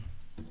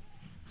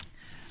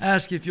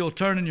ask if you'll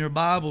turn in your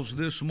Bibles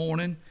this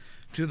morning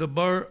to the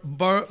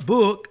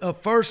book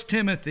of 1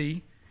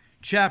 Timothy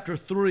chapter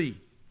 3.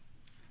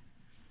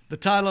 The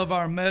title of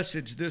our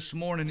message this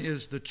morning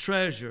is The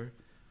Treasure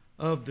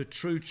of the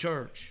True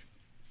Church.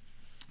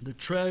 The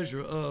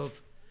Treasure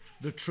of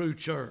the True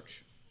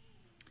Church.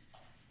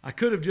 I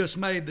could have just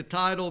made the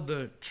title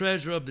The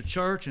Treasure of the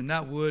Church, and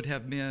that would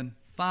have been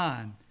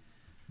fine.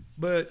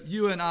 But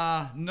you and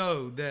I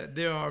know that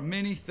there are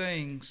many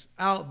things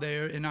out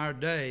there in our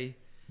day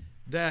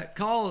that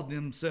call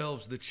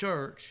themselves the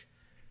church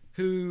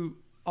who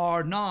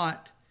are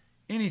not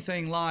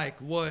anything like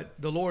what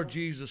the Lord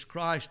Jesus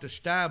Christ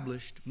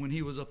established when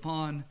he was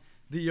upon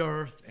the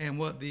earth, and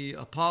what the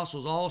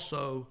apostles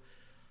also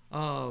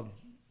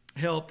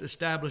helped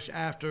establish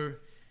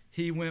after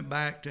he went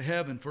back to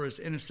heaven for his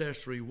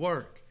intercessory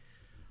work.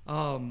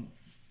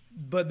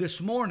 But this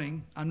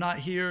morning, I'm not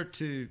here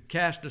to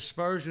cast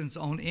aspersions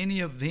on any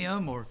of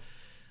them, or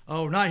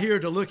not here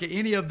to look at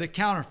any of the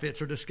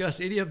counterfeits or discuss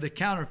any of the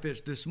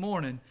counterfeits this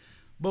morning.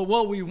 But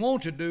what we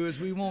want to do is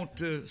we want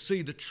to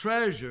see the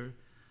treasure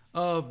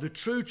of the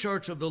true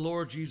church of the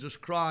Lord Jesus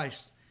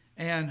Christ,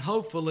 and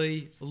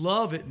hopefully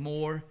love it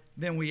more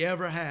than we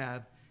ever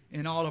have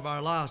in all of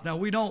our lives. Now,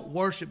 we don't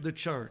worship the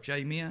church,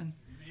 amen?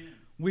 Amen.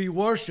 We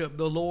worship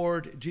the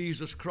Lord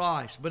Jesus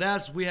Christ. But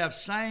as we have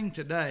sang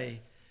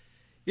today,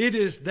 it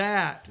is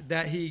that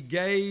he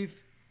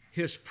gave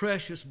his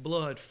precious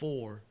blood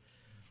for,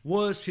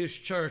 was his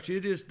church.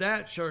 It is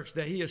that church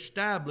that he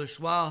established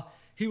while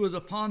he was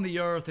upon the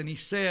earth, and he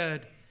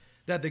said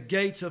that the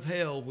gates of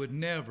hell would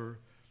never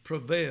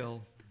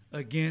prevail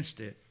against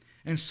it.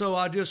 And so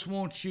I just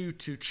want you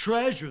to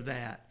treasure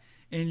that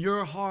in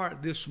your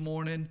heart this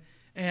morning,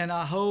 and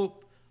I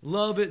hope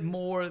love it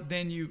more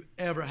than you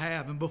ever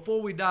have. And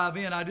before we dive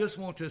in, I just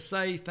want to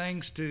say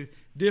things to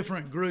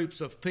different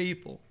groups of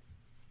people.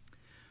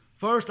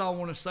 First, I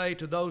want to say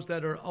to those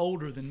that are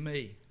older than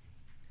me,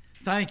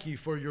 thank you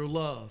for your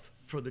love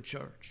for the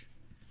church.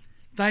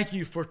 Thank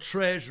you for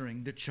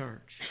treasuring the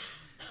church.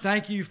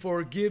 Thank you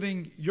for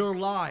giving your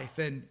life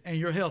and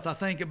your health. I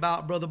think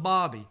about Brother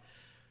Bobby.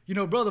 You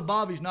know, Brother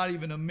Bobby's not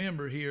even a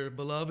member here,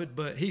 beloved,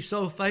 but he's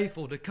so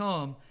faithful to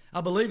come.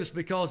 I believe it's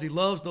because he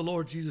loves the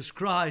Lord Jesus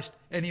Christ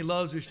and he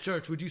loves his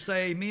church. Would you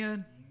say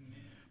amen?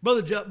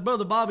 Amen.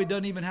 Brother Bobby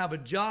doesn't even have a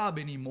job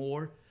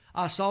anymore.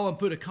 I saw him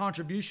put a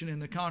contribution in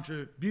the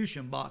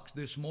contribution box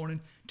this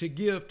morning to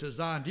give to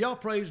Zion. Do y'all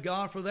praise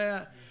God for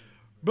that?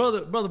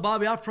 Brother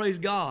Bobby, I praise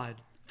God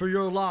for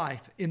your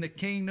life in the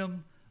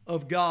kingdom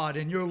of God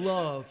and your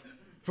love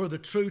for the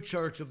true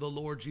church of the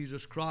Lord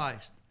Jesus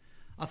Christ.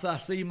 I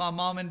see my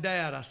mom and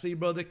dad. I see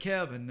Brother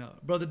Kevin,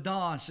 Brother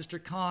Don, Sister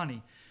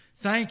Connie.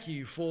 Thank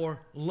you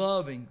for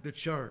loving the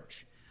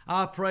church.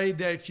 I pray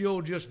that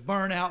you'll just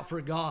burn out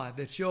for God,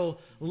 that you'll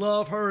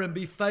love her and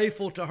be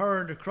faithful to her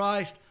and to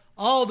Christ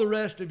all the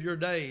rest of your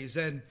days,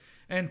 and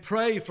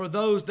pray for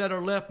those that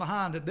are left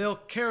behind, that they'll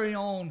carry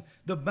on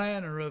the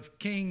banner of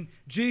King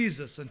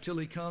Jesus until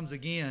he comes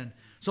again.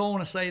 So I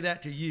want to say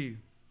that to you.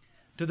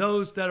 To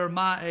those that are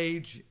my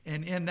age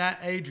and in that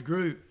age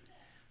group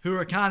who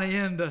are kind of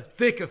in the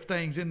thick of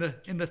things, in the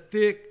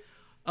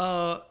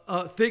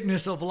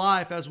thickness of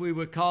life, as we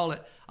would call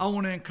it, I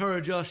want to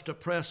encourage us to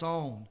press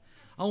on.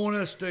 I want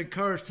us to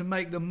encourage to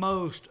make the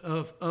most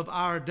of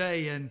our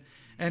day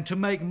and to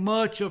make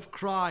much of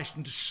Christ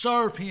and to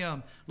serve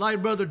him,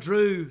 like Brother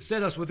Drew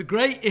said us, with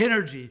great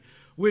energy,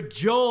 with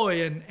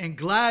joy and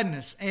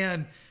gladness,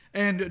 and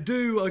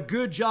do a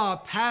good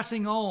job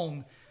passing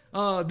on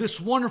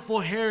this wonderful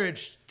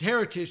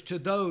heritage to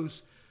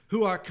those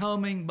who are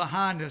coming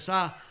behind us.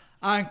 I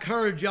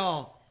encourage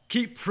y'all,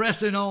 keep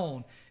pressing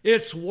on.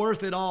 It's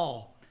worth it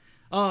all.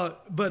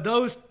 But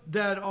those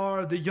that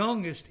are the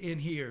youngest in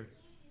here,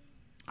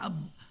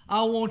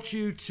 I want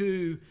you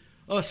to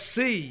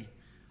see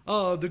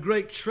the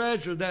great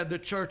treasure that the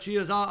church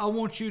is. I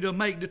want you to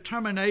make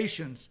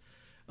determinations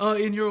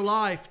in your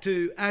life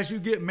to, as you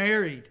get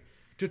married,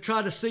 to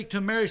try to seek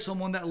to marry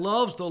someone that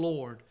loves the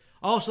Lord,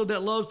 also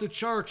that loves the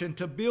church, and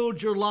to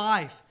build your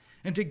life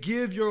and to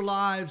give your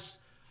lives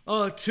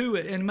to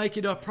it and make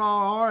it a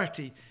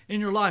priority in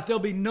your life. There'll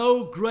be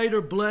no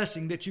greater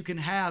blessing that you can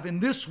have in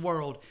this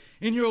world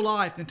in your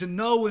life than to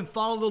know and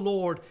follow the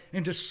Lord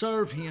and to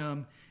serve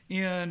him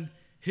in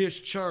his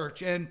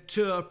church, and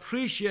to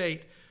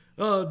appreciate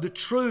the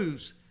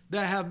truths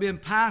that have been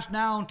passed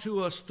down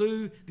to us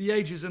through the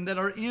ages and that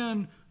are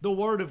in the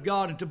Word of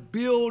God, and to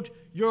build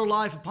your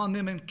life upon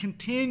them and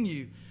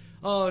continue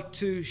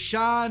to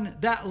shine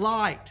that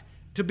light,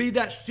 to be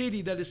that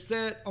city that is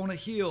set on a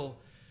hill,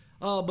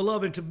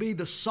 beloved, to be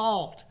the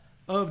salt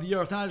of the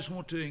earth. And I just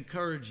want to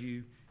encourage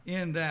you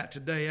in that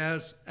today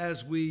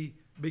as we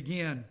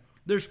begin.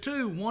 There's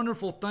two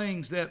wonderful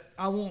things that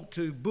I want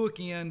to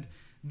bookend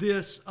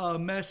this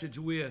message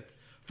with.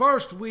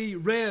 First, we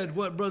read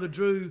what Brother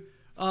Drew,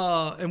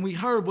 and we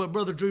heard what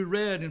Brother Drew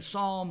read in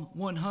Psalm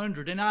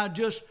 100. And I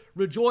just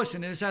rejoice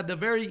in it. It's at the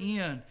very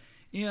end,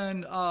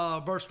 in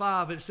verse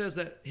 5. It says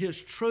that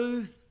his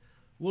truth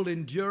will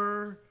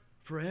endure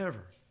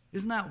forever.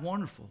 Isn't that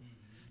wonderful?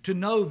 to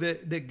know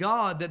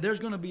that there's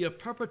going to be a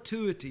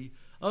perpetuity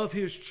of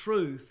His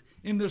truth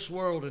in this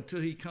world until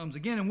He comes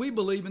again. And we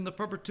believe in the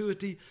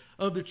perpetuity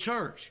of the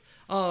church.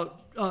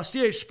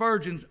 C.H.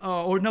 Spurgeon,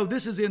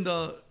 this is in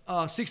the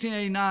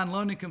 1689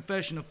 London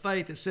Confession of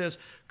Faith. It says,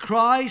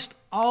 Christ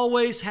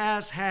always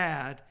has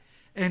had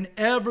and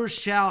ever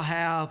shall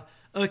have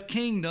a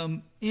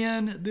kingdom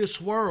in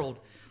this world.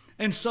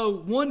 And so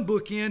one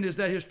bookend is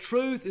that His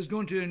truth is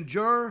going to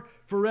endure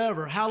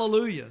forever.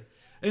 Hallelujah.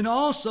 And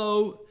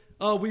also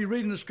we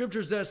read in the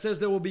Scriptures that says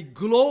there will be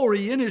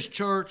glory in His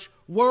church,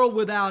 world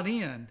without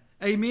end.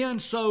 Amen.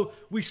 So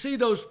we see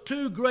those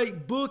two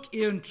great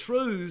bookend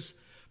truths,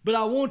 but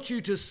I want you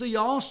to see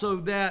also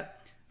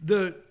that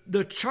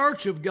the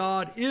church of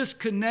God is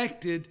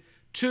connected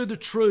to the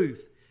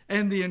truth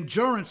and the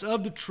endurance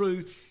of the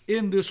truth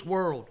in this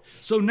world.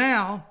 So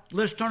now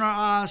let's turn our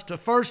eyes to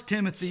 1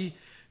 Timothy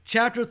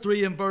chapter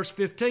 3 and verse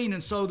 15.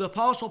 And so the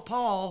Apostle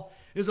Paul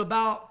is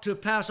about to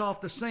pass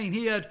off the scene.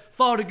 He had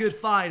fought a good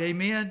fight.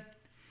 Amen.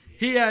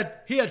 He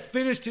had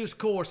finished his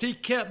course. He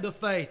kept the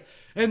faith.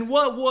 And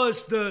what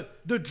was the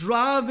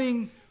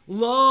driving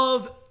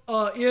love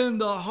in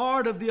the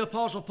heart of the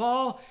Apostle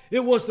Paul?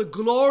 It was the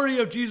glory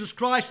of Jesus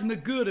Christ and the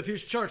good of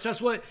His church.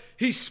 That's what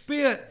he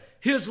spent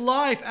his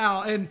life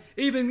out, and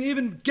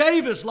even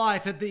gave his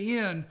life at the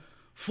end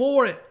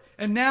for it.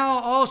 And now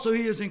also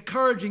he is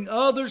encouraging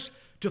others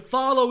to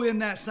follow in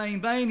that same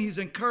vein. He's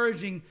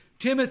encouraging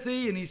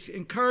Timothy, and he's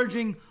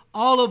encouraging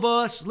all of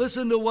us.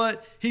 Listen to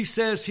what he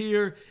says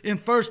here in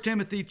 1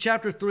 Timothy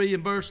chapter 3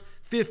 and verse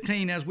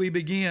 15 as we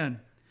begin.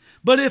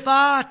 But if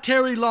I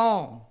tarry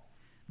long,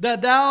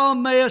 that thou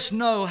mayest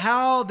know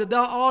how that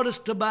thou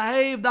oughtest to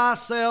behave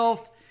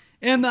thyself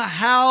in the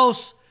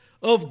house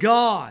of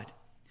God,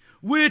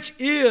 which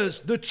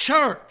is the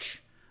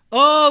church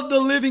of the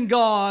living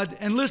God.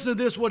 And listen to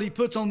this, what he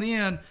puts on the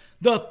end,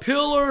 the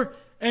pillar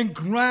and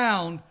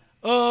ground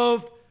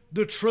of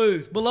the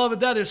truth. Beloved,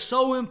 that is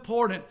so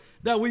important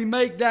that we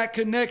make that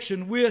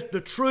connection with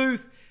the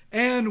truth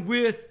and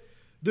with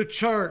the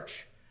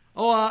church.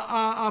 Oh,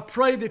 I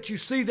pray that you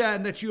see that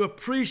and that you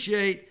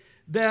appreciate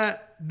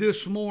that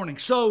this morning.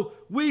 So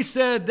we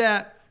said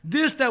that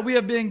this that we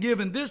have been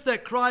given, this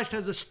that Christ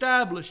has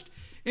established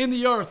in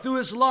the earth through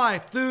His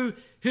life, through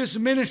His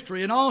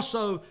ministry, and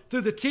also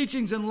through the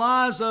teachings and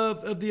lives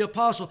of the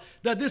apostle,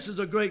 that this is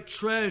a great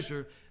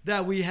treasure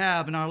that we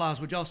have in our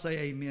lives. Would y'all say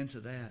amen to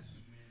that? Amen.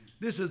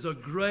 This is a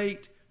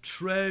great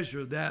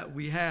treasure that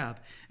we have.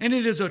 And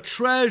it is a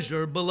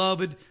treasure,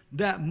 beloved,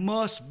 that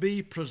must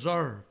be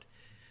preserved.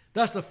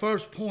 That's the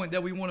first point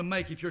that we want to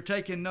make if you're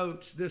taking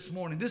notes this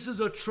morning. This is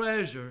a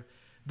treasure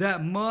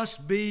that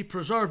must be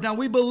preserved. Now,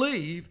 we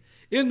believe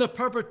in the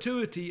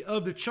perpetuity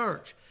of the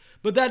church,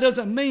 but that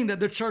doesn't mean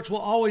that the church will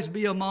always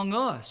be among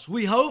us.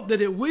 We hope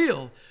that it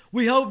will.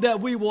 We hope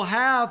that we will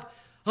have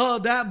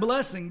that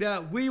blessing,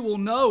 that we will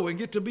know and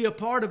get to be a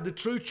part of the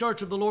true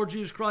church of the Lord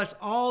Jesus Christ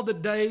all the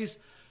days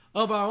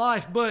of our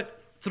life.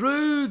 But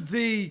through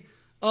the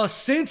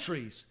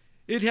centuries,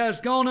 it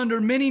has gone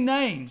under many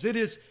names. It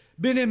has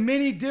been in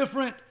many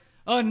different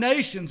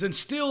nations and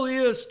still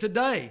is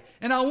today.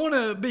 And I want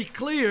to be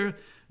clear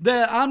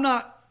that I'm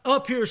not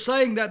up here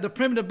saying that the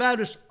Primitive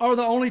Baptists are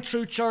the only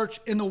true church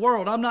in the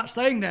world. I'm not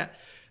saying that.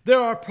 There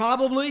are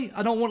probably,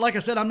 like I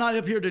said, I'm not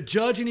up here to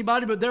judge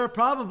anybody, but there are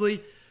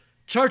probably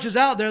churches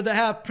out there that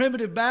have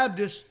Primitive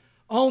Baptists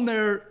on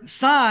their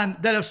sign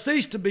that have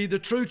ceased to be the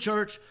true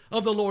church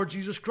of the Lord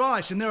Jesus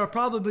Christ. And there are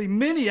probably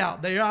many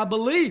out there, I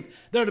believe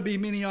there to be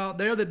many out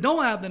there that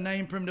don't have the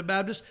name Primitive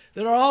Baptist,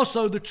 that are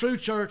also the true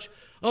church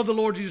of the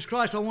Lord Jesus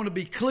Christ. I want to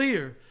be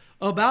clear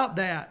about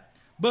that.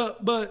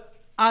 But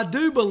I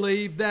do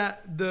believe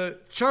that the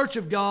church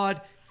of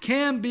God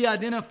can be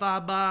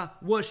identified by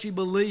what she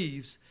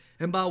believes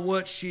and by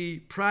what she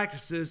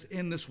practices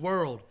in this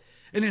world.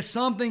 And it's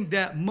something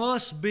that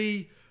must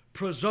be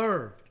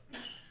preserved.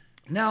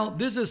 Now,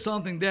 this is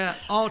something that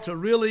ought to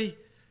really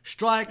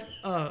strike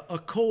a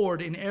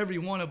chord in every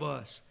one of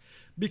us.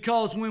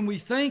 Because when we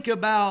think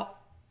about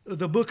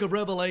the book of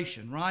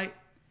Revelation, right?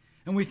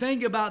 And we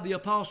think about the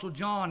Apostle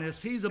John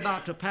as he's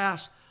about to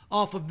pass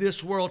off of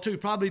this world too,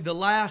 probably the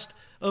last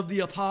of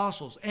the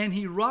apostles. And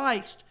he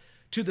writes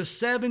to the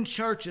 7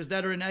 churches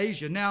that are in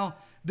Asia. Now,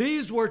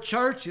 these were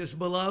churches,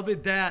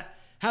 beloved, that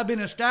have been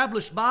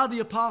established by the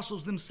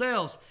apostles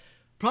themselves.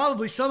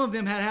 Probably some of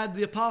them had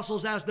the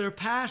apostles as their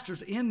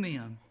pastors in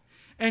them.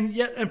 And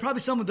probably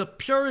some of the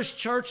purest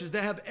churches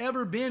that have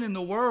ever been in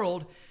the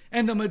world.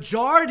 And the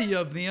majority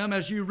of them,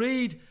 as you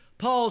read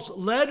Paul's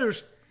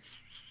letters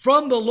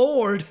from the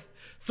Lord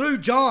through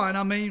John,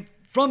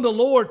 from the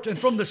Lord and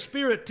from the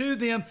Spirit to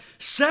them,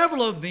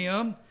 several of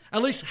them,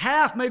 at least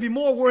half, maybe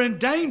more, were in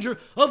danger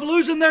of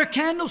losing their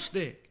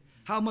candlestick.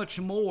 How much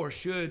more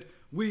should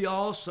we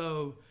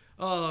also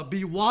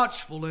be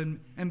watchful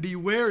and be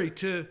wary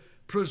to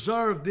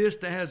preserve this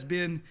that has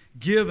been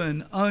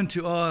given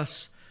unto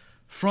us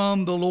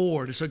from the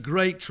Lord? It's a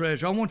great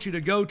treasure. I want you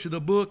to go to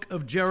the book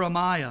of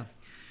Jeremiah.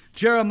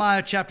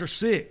 Jeremiah chapter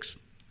 6.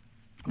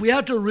 We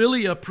have to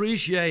really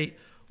appreciate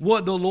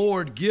what the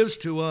Lord gives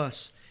to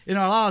us in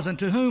our lives. And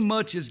to whom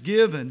much is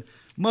given,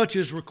 much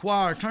is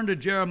required. Turn to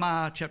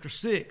Jeremiah chapter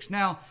 6.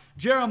 Now,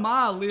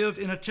 Jeremiah lived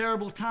in a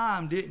terrible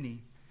time, didn't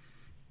he?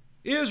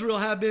 Israel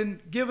had been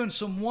given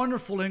some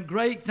wonderful and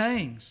great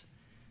things.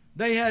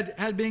 They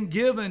had been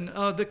given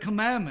the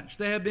commandments.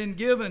 They had been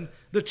given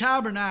the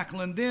tabernacle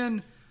and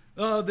then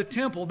the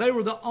temple. They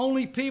were the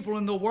only people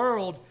in the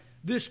world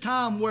this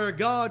time where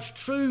God's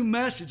true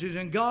messages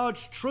and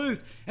God's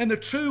truth and the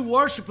true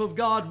worship of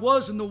God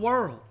was in the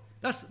world.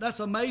 That's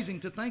amazing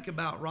to think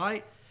about,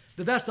 right?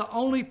 That's the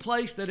only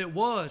place that it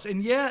was.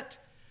 And yet,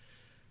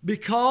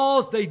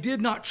 because they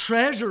did not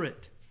treasure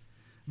it,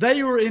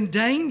 they were in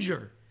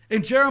danger.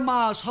 And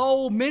Jeremiah's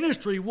whole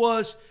ministry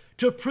was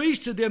to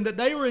preach to them that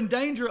they were in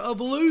danger of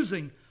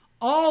losing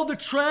all the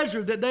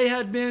treasure that they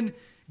had been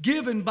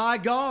given by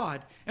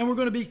God and were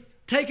going to be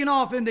taken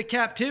off into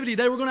captivity.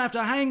 They were going to have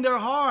to hang their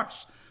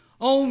hearts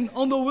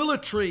on the willow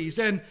trees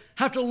and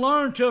have to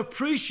learn to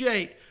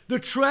appreciate the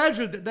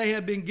treasure that they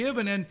had been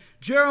given. And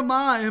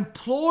Jeremiah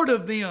implored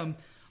of them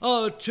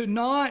to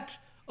not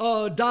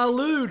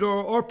dilute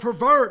or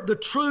pervert the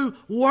true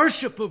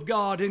worship of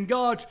God and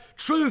God's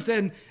truth,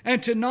 and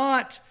to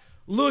not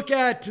look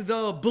at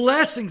the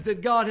blessings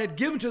that God had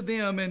given to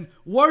them in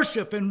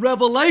worship and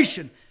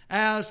revelation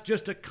as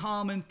just a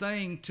common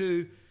thing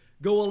to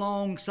go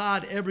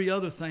alongside every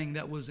other thing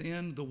that was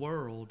in the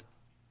world.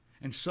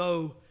 And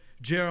so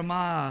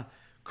Jeremiah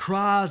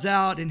cries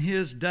out in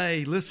his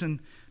day. Listen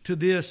to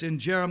this in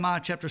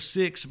Jeremiah chapter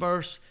 6,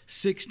 verse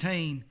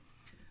 16.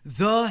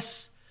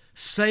 Thus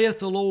saith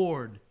the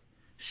Lord,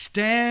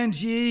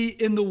 stand ye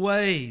in the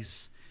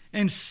ways,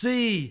 and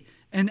see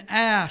and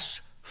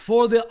ask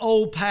for the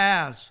old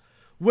paths,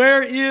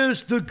 where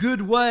is the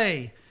good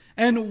way,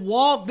 and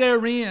walk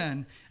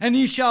therein, and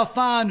ye shall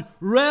find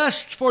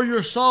rest for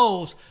your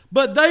souls.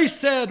 But they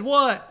said,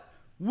 what?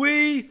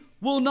 We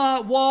will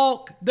not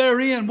walk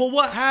therein. Well,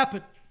 what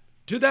happened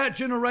to that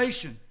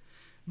generation?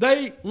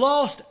 They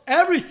lost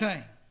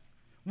everything.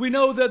 We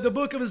know that the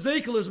book of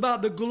Ezekiel is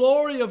about the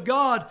glory of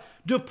God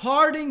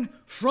departing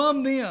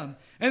from them,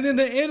 and then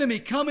the enemy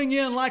coming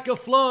in like a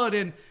flood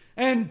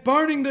and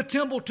burning the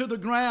temple to the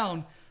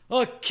ground,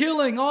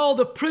 killing all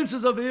the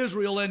princes of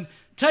Israel and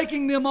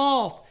taking them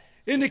off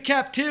into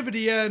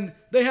captivity. And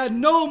they had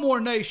no more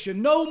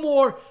nation, no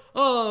more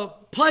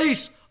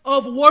place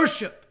of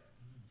worship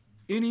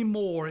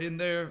anymore in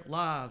their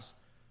lives.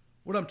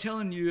 What I'm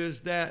telling you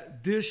is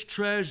that this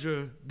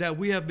treasure that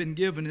we have been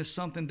given is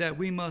something that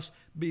we must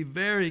be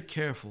very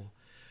careful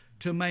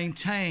to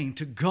maintain,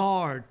 to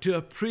guard, to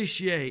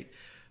appreciate,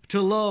 to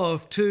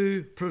love,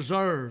 to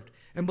preserve.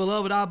 And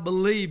beloved, I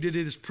believe that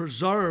it is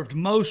preserved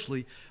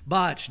mostly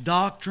by its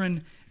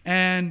doctrine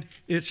and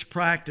its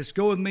practice.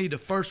 Go with me to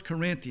 1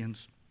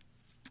 Corinthians.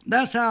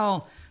 That's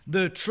how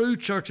the true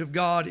church of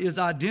God is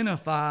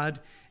identified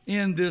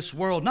in this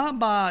world, not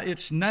by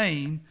its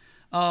name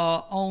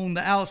on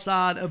the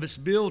outside of its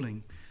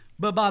building,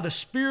 but by the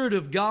Spirit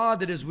of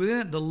God that is within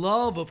it, the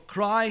love of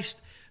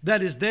Christ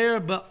that is there,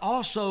 but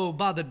also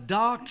by the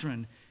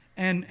doctrine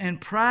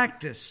and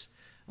practice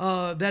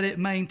that it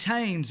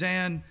maintains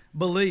and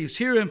believes.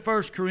 Here in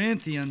 1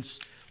 Corinthians,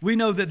 we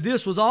know that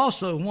this was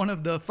also one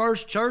of the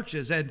first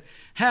churches and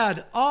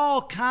had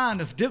all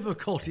kind of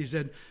difficulties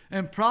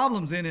and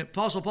problems in it.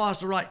 Apostle Paul has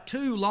to write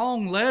 2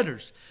 long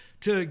letters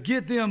to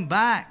get them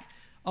back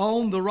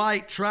on the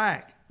right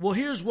track. Well,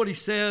 here's what he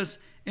says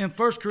in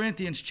 1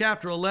 Corinthians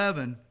chapter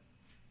 11,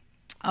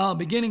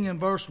 beginning in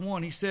verse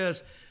 1. He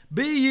says,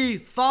 be ye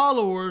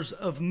followers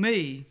of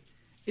me,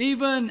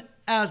 even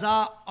as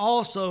I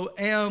also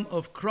am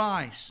of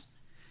Christ.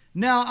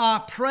 Now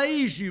I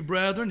praise you,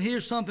 brethren.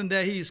 Here's something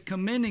that he's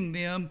commending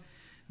them,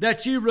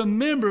 that you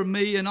remember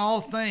me in all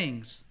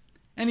things.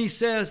 And he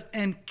says,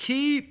 and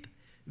keep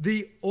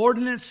the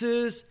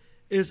ordinances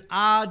as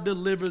I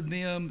delivered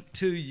them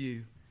to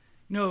you.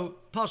 You know,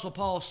 Apostle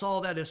Paul saw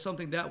that as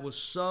something that was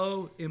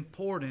so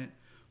important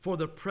for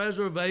the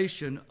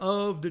preservation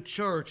of the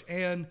church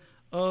and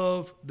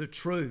of the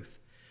truth.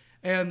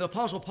 And the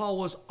Apostle Paul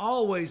was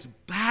always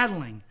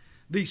battling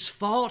these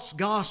false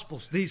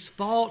gospels, these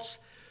false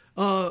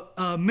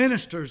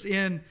ministers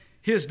in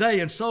his day,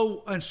 and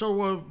so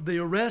were the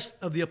rest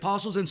of the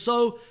apostles, and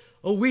so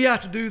we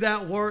have to do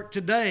that work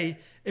today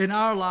in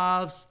our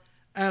lives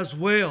as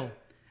well.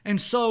 And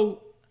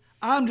so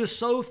I'm just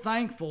so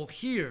thankful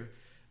here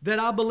that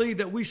I believe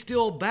that we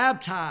still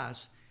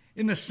baptize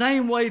in the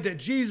same way that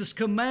Jesus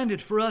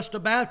commanded for us to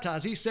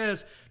baptize. He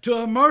says to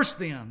immerse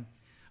them,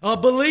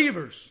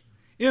 believers,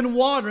 in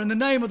water in the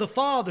name of the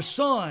Father,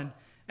 Son,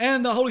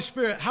 and the Holy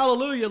Spirit.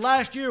 Hallelujah.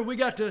 Last year we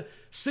got to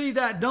see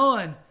that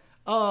done.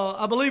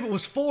 I believe it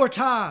was 4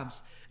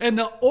 times. And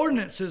the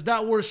ordinances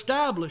that were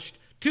established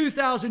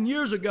 2,000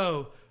 years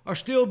ago are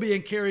still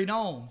being carried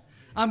on.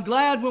 I'm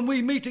glad when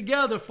we meet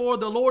together for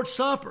the Lord's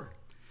Supper,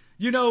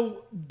 you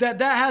know,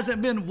 that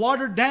hasn't been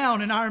watered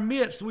down in our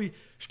midst. We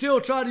still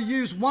try to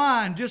use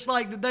wine just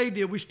like they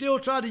did. We still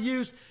try to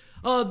use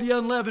the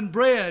unleavened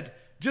bread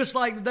just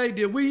like they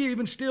did. We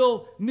even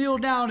still kneel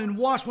down and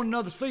wash one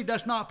another's feet.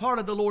 That's not part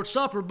of the Lord's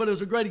Supper, but it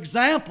was a great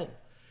example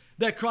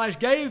that Christ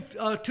gave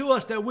to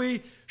us that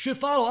we should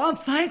follow. I'm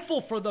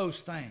thankful for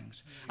those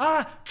things.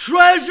 I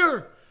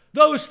treasure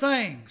those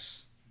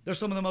things. They're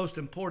some of the most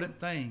important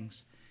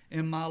things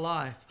in my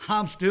life.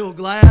 I'm still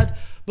glad,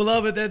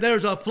 beloved, that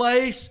there's a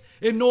place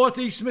in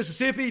Northeast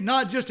Mississippi,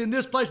 not just in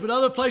this place, but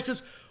other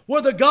places,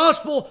 where the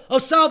gospel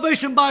of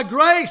salvation by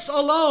grace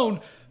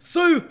alone,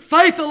 through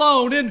faith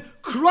alone, in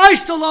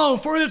Christ alone,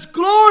 for His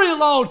glory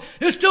alone,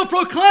 is still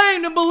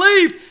proclaimed and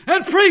believed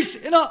and preached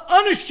in an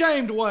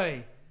unashamed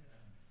way.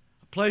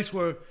 A place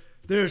where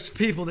there's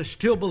people that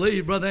still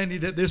believe, Brother Andy,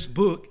 that this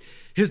book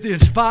is the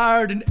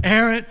inspired and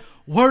inerrant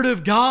Word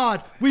of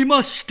God. We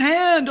must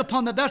stand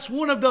upon that. That's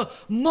one of the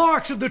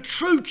marks of the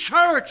true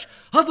church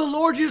of the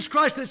Lord Jesus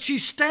Christ, that she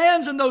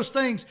stands in those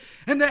things,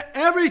 and that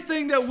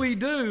everything that we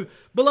do,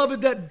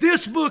 beloved, that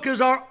this book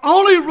is our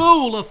only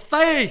rule of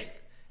faith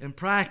and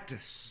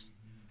practice.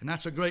 And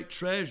that's a great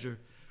treasure,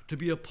 to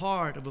be a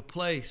part of a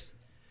place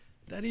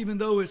that, even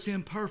though it's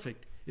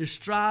imperfect, is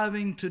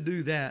striving to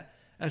do that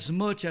as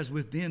much as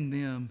within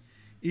them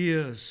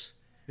is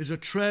a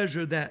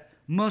treasure that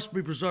must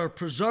be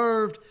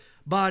preserved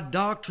by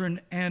doctrine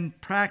and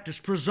practice,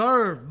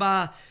 preserved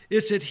by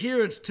its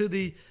adherence to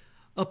the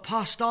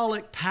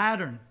apostolic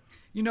pattern.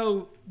 You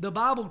know, the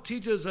Bible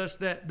teaches us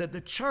that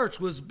the church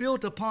was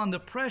built upon the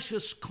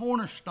precious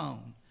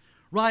cornerstone,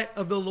 right,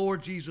 of the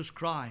Lord Jesus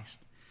Christ.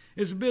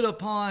 It's built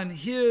upon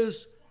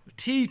His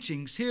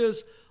teachings,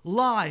 His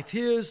life,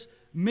 His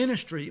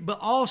ministry, but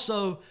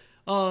also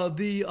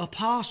the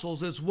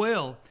apostles as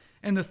well,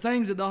 and the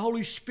things that the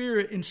Holy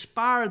Spirit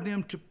inspired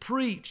them to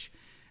preach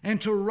and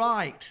to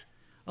write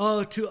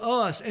to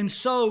us. And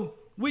so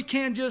we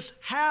can't just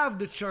have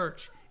the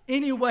church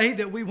any way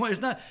that we want.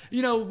 It's not,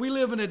 we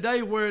live in a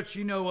day where it's,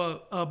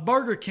 a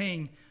Burger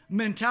King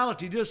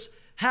mentality. Just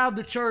have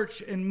the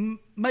church and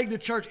make the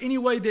church any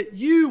way that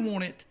you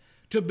want it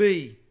to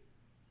be.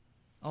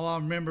 Oh, I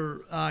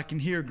remember I can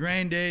hear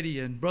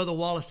Granddaddy and Brother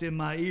Wallace in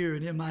my ear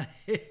and in my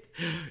head.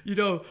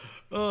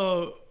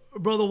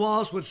 Brother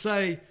Wallace would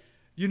say,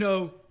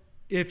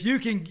 if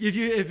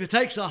it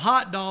takes a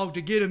hot dog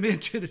to get him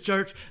into the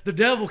church, the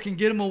devil can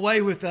get him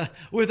away with a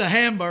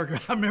hamburger.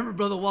 I remember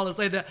Brother Wallace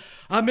saying that.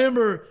 I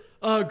remember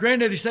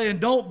Granddaddy saying,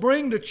 don't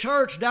bring the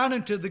church down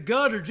into the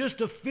gutter just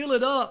to fill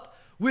it up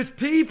with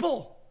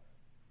people.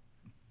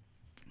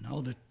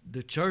 No,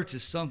 the church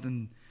is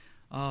something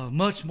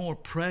much more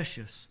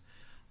precious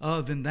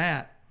than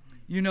that.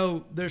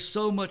 There's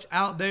so much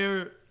out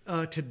there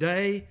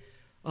today.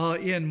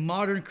 In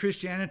modern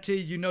Christianity,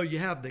 you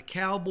have the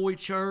cowboy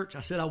church.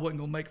 I said I wasn't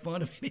going to make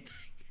fun of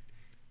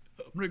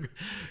anything.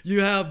 You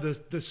have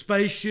the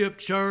spaceship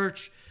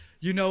church.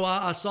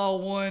 I saw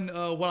one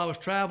while I was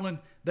traveling.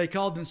 They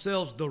called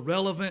themselves the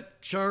relevant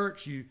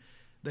church.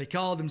 They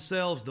called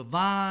themselves the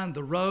vine,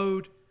 the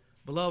road.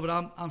 Beloved,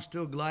 I'm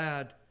still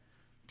glad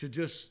to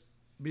just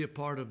be a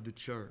part of the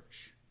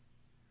church.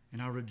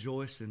 And I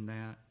rejoice in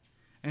that.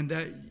 And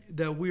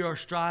that we are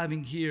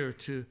striving here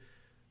to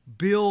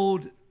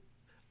build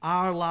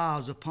our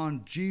lives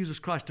upon Jesus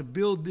Christ, to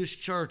build this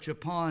church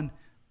upon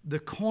the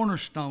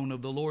cornerstone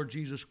of the Lord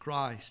Jesus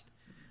Christ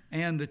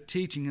and the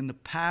teaching and the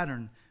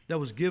pattern that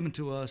was given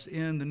to us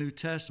in the New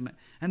Testament.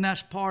 And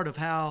that's part of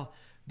how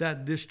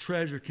that this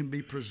treasure can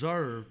be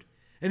preserved.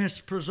 And it's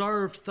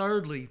preserved,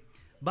 thirdly,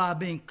 by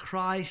being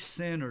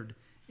Christ-centered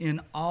in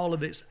all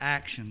of its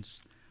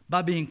actions.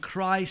 By being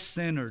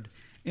Christ-centered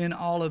in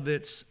all of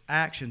its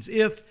actions.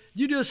 If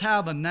you just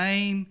have a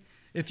name,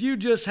 if you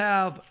just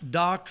have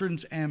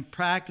doctrines and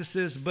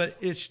practices, but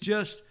it's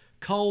just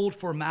cold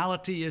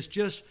formality, it's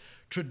just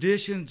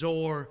traditions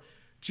or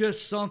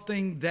just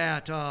something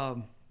that,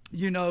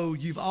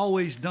 you've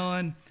always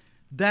done,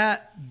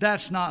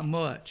 that's not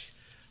much.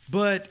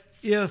 But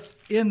if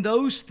in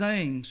those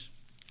things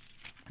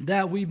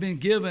that we've been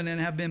given and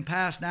have been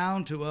passed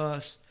down to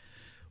us,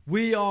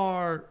 we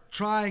are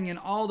trying in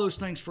all those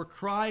things for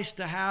Christ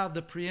to have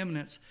the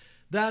preeminence,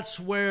 that's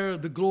where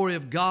the glory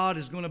of God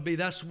is going to be.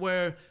 That's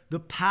where the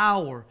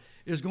power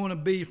is going to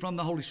be from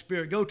the Holy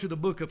Spirit. Go to the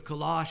book of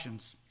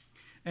Colossians.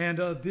 And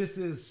this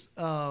is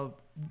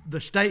the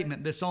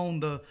statement that's on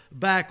the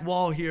back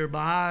wall here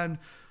behind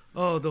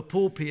the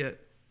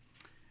pulpit.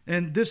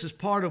 And this is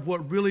part of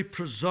what really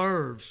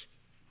preserves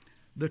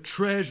the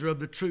treasure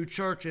of the true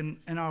church in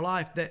our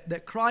life,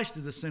 that Christ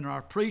is the center.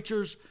 Our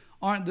preachers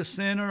aren't the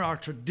center. Our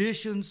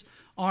traditions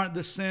aren't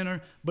the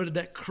center, but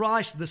that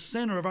Christ is the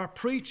center of our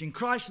preaching.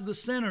 Christ is the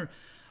center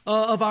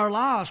of our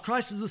lives.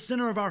 Christ is the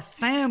center of our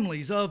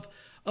families, of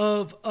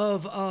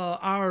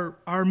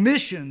our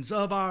missions,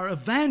 of our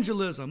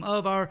evangelism,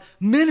 of our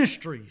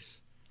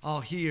ministries.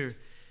 All here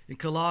in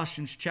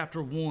Colossians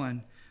chapter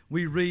 1,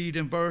 we read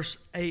in verse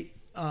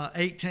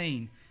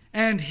 18,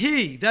 and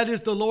He, that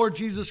is the Lord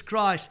Jesus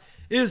Christ,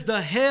 is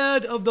the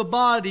head of the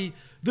body,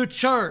 the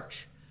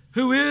church,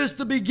 who is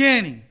the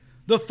beginning,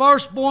 the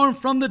firstborn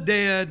from the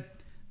dead,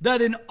 that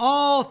in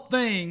all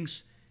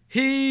things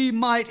He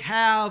might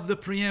have the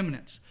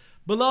preeminence.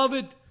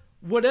 Beloved,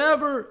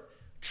 whatever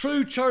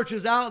true church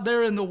is out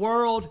there in the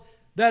world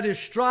that is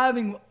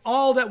striving,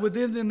 all that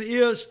within them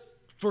is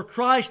for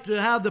Christ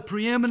to have the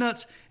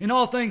preeminence in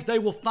all things, they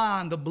will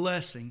find the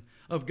blessing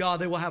of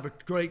God. They will have a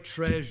great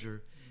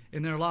treasure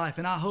in their life.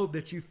 And I hope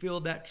that you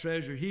feel that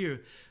treasure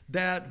here,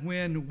 that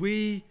when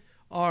we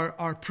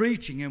are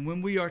preaching and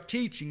when we are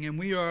teaching and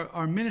we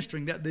are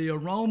ministering, that the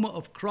aroma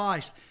of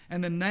Christ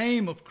and the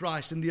name of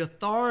Christ and the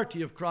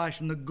authority of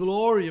Christ and the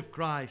glory of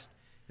Christ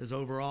is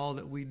over all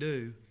that we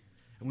do.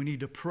 And we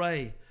need to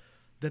pray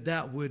that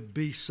that would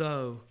be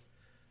so.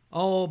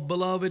 Oh,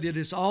 beloved, it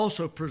is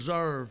also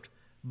preserved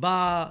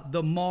by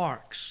the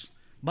marks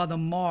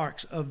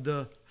of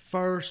the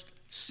first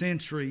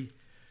century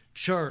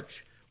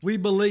church. We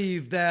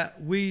believe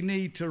that we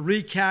need to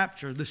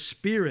recapture the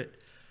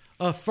spirit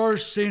of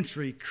first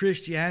century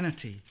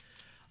Christianity.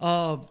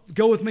 Go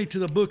with me to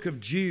the book of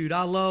Jude.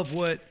 I love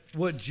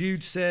what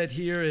Jude said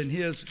here in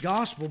his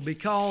gospel,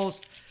 because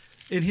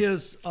in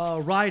his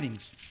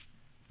writings.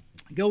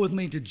 Go with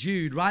me to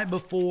Jude right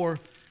before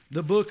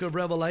the book of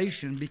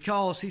Revelation,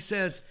 because he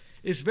says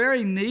it's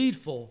very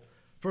needful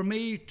for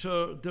me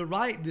to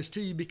write this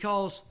to you,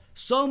 because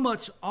so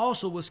much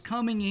also was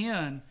coming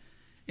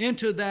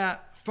into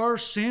that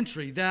first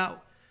century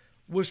that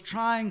was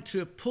trying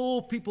to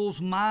pull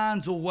people's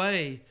minds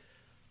away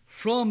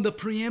from the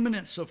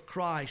preeminence of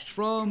Christ,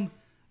 from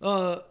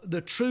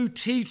the true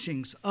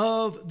teachings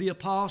of the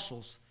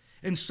apostles.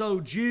 And so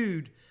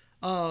Jude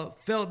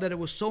felt that it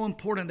was so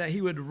important that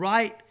he would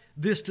write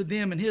this to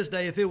them in his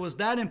day. If it was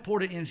that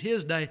important in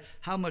his day,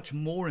 how much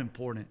more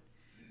important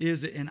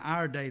is it in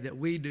our day that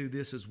we do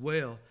this as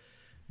well?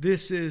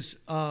 This is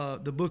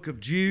the book of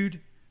Jude,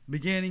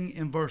 beginning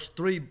in verse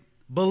 3.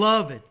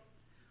 Beloved,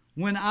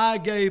 when I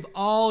gave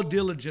all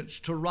diligence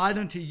to write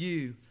unto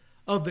you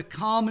of the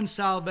common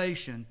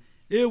salvation,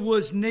 it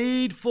was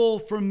needful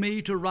for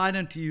me to write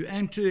unto you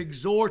and to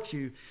exhort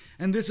you.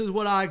 And this is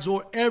what I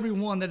exhort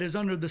everyone that is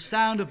under the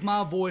sound of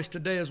my voice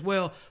today as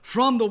well,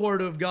 from the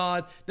word of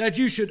God, that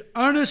you should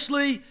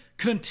earnestly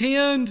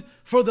contend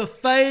for the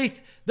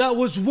faith that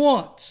was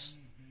once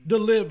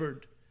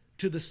delivered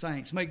to the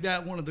saints. Make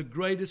that one of the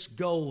greatest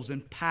goals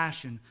and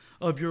passion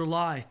of your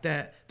life,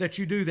 that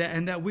you do that,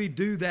 and that we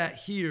do that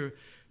here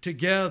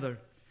together.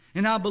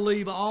 And I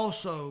believe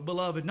also,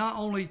 beloved, not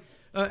only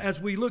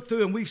as we look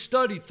through and we've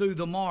studied through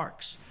the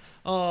marks,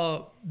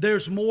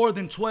 there's more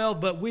than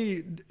 12, but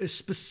we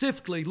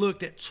specifically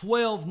looked at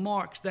 12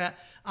 marks that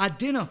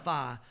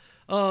identify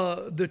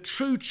the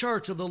true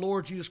church of the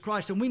Lord Jesus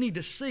Christ. And we need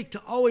to seek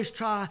to always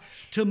try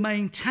to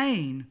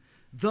maintain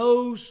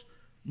those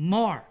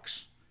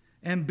marks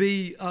and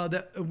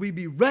that we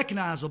be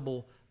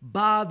recognizable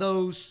by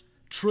those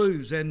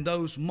truths and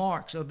those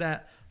marks of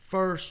that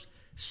first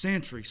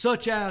century.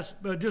 Such as,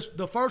 just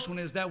the first one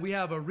is that we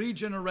have a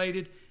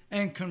regenerated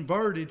and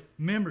converted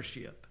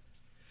membership.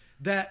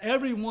 That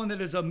everyone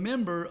that is a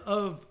member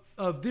of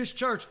this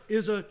church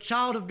is a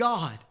child of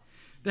God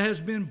that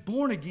has been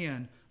born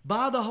again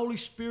by the Holy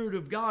Spirit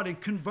of God and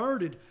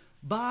converted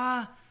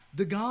by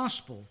the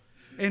gospel.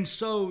 And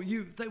so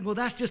you think, well,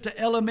 that's just an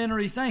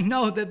elementary thing.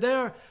 No, that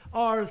there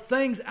are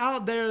things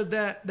out there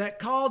that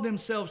call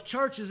themselves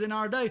churches in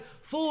our day,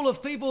 full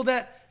of people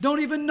that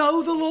don't even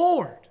know the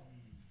Lord.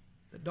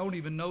 That don't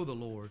even know the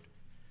Lord.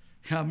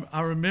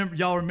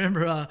 Y'all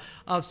remember,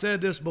 I've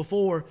said this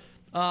before.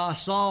 I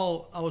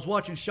was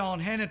watching Sean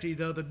Hannity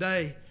the other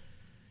day,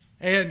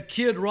 and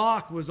Kid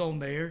Rock was on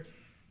there,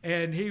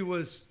 and he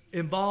was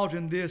involved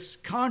in this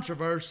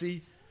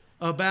controversy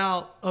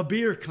about a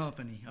beer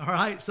company. All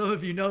right, some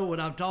of you know what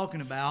I'm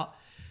talking about.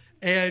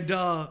 And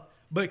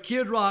but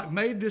Kid Rock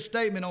made this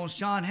statement on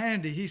Sean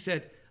Hannity. He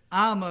said,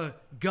 "I'm a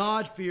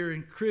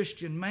God-fearing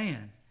Christian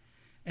man,"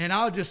 and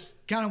I just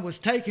kind of was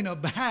taken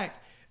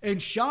aback and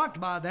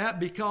shocked by that,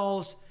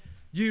 because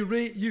you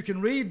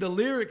can read the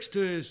lyrics to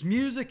his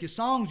music, his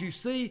songs, you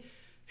see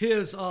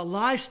his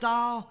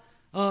lifestyle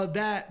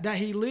that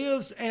he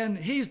lives, and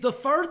he's the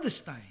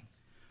furthest thing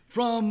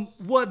from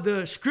what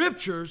the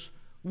scriptures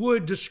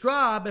would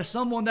describe as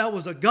someone that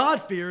was a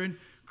God-fearing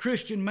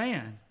Christian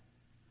man.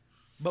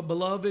 But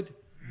beloved,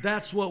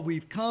 that's what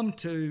we've come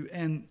to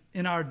and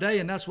in our day,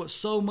 and that's what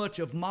so much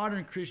of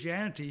modern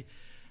Christianity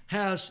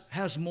has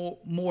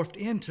morphed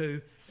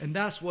into, and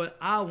that's what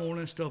I want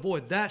us to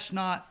avoid. That's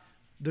not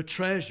the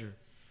treasure.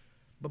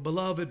 But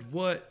beloved,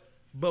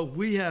 but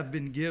we have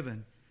been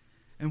given,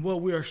 and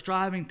what we are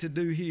striving to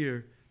do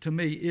here, to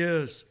me,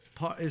 is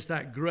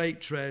that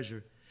great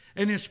treasure.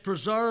 And it's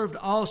preserved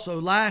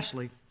also,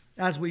 lastly,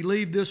 as we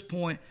leave this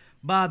point,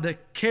 by the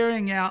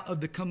carrying out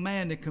of the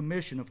command and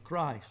commission of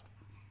Christ.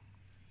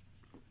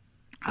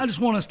 I just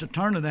want us to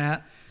turn to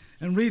that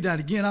and read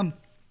that again.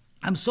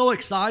 I'm so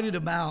excited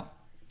about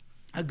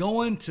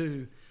going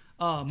to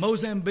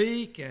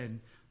Mozambique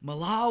and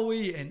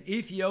Malawi and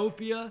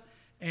Ethiopia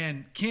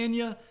and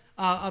Kenya.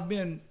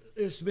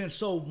 It's been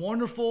so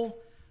wonderful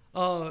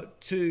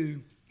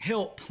to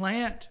help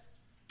plant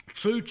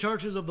true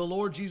churches of the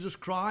Lord Jesus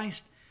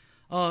Christ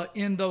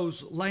in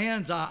those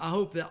lands. I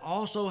hope that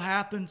also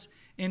happens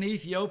in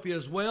Ethiopia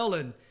as well,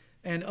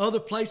 and other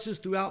places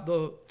throughout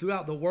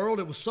the world.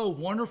 It was so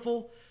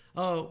wonderful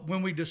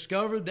when we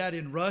discovered that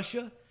in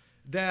Russia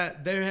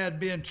that there had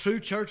been true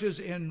churches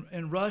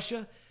in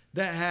Russia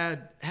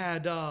that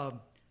had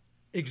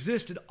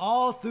existed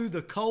all through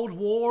the Cold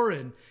War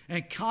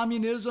and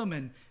communism,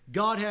 and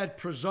God had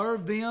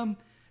preserved them.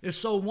 It's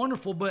so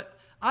wonderful, but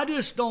I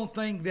just don't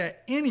think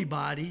that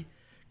anybody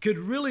could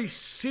really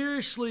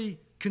seriously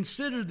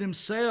consider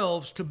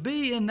themselves to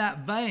be in that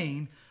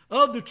vein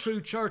of the true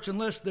church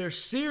unless they're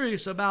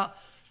serious about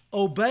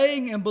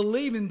obeying and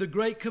believing the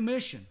Great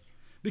Commission.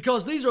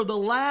 Because these are the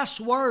last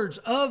words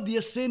of the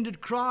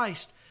ascended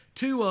Christ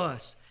to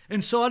us.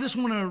 And so I just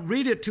want to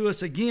read it to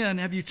us again.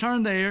 Have you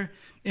turned there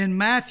in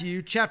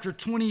Matthew chapter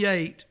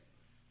 28?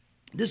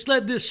 Just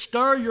let this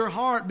stir your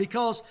heart,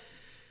 because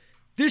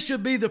this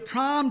should be the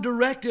prime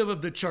directive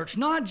of the church,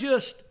 not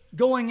just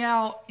going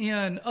out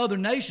in other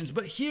nations,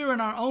 but here in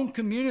our own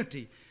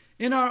community,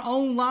 in our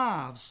own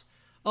lives,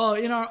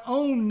 in our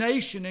own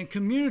nation and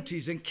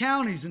communities and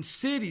counties and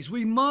cities.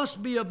 We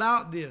must be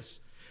about this.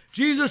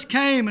 Jesus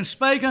came and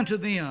spake unto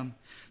them,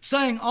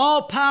 saying,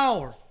 all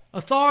power,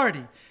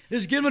 authority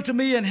is given to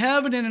me in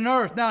heaven and in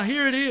earth. Now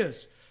here it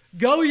is.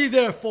 Go ye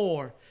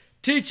therefore,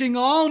 teaching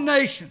all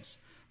nations,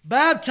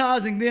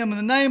 baptizing them in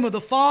the name of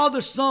the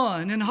Father,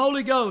 Son, and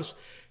Holy Ghost,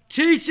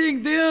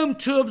 teaching them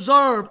to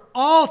observe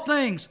all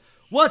things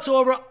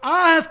whatsoever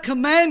I have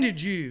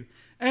commanded you.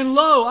 And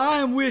lo, I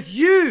am with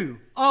you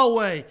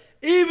always,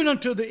 even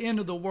unto the end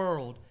of the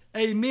world.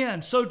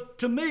 Amen. So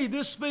to me,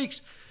 this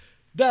speaks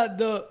that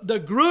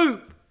the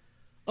group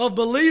of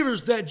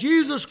believers that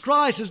Jesus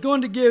Christ is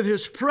going to give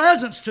His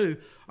presence to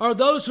are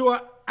those who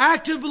are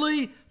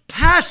actively,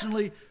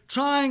 passionately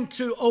trying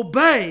to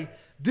obey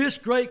this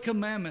great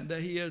commandment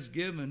that He has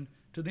given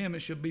to them.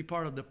 It should be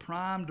part of the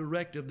prime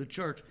directive of the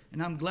church.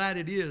 And I'm glad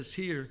it is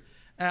here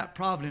at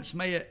Providence.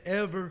 May it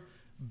ever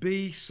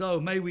be so.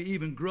 May we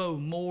even grow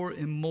more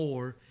and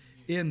more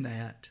in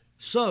that.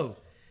 So,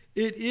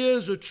 it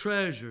is a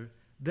treasure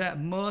that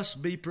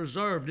must be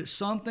preserved. It's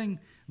something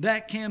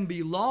that can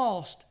be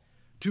lost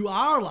to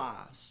our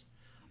lives,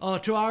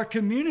 to our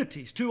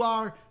communities, to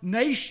our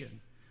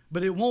nation,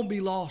 but it won't be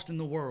lost in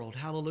the world.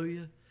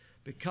 Hallelujah.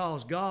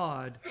 Because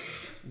God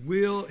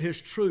will, His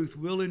truth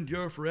will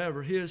endure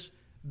forever.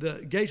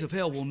 The gates of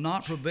hell will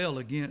not prevail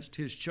against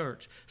His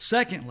church.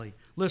 Secondly,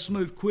 let's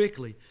move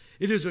quickly.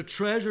 It is a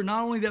treasure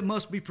not only that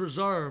must be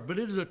preserved, but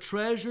it is a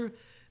treasure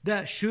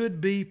that should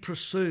be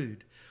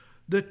pursued.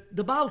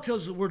 The Bible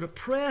tells us we're to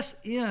press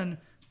in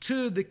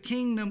to the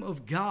kingdom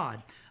of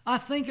God. I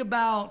think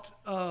about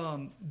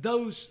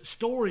those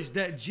stories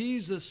that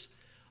Jesus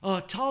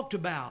talked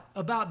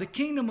about the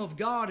kingdom of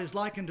God is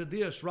likened to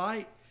this,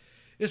 right?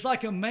 It's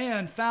like a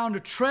man found a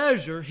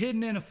treasure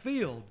hidden in a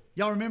field.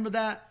 Y'all remember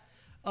that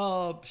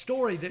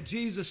story that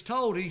Jesus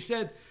told? He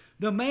said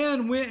the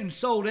man went and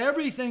sold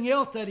everything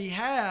else that he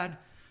had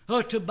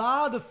to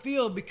buy the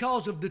field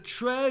because of the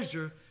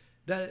treasure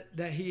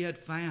that he had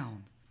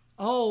found.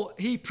 Oh,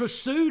 he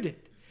pursued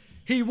it.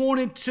 He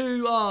wanted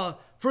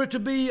for it to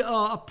be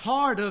a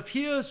part of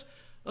his,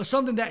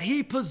 something that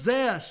he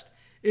possessed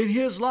in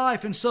his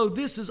life. And so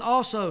this is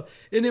also,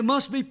 and it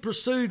must be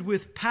pursued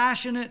with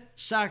passionate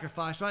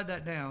sacrifice. Write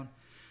that down.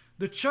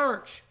 The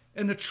church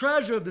and the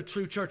treasure of the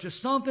true church is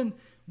something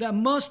that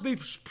must be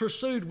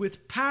pursued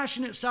with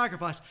passionate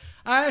sacrifice.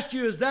 I asked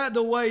you, is that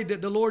the way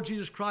that the Lord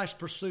Jesus Christ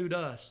pursued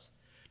us?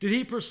 Did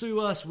He pursue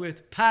us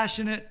with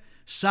passionate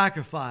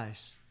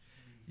sacrifice?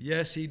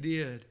 Yes, He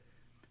did.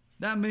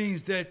 That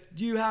means that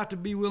you have to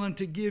be willing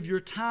to give your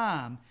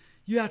time.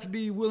 You have to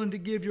be willing to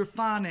give your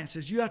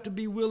finances. You have to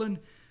be willing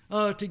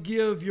to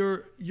give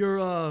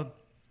your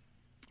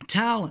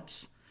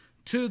talents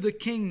to the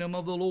kingdom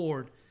of the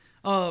Lord.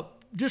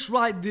 Just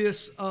write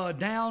this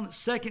down,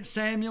 2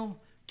 Samuel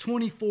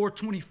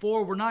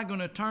 24:24. We're not going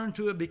to turn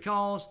to it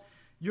because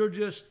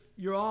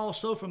you're all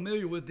so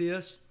familiar with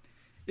this.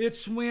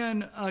 It's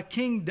when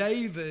King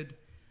David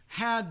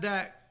had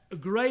that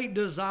great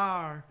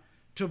desire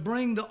to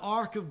bring the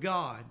ark of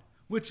God,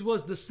 which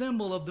was the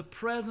symbol of the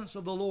presence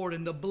of the Lord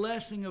and the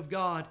blessing of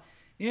God,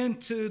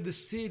 into the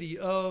city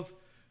of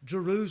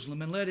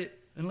Jerusalem and let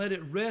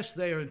it rest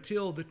there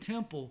until the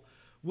temple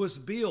was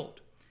built.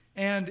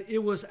 And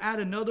it was at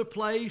another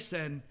place,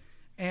 and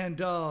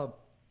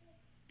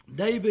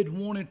David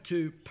wanted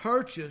to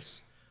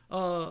purchase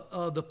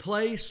the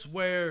place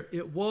where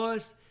it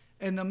was,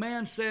 and the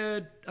man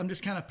said, I'm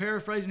just kind of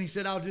paraphrasing, he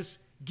said, I'll just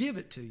give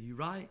it to you,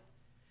 right?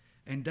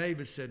 And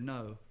David said,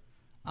 no,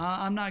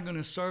 I'm not going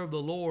to serve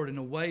the Lord in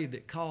a way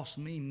that costs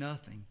me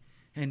nothing.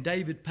 And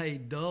David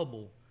paid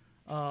double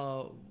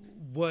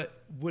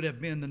what would have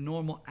been the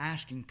normal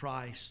asking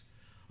price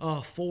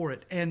for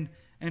it. And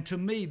to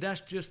me,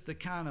 that's just the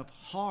kind of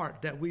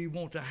heart that we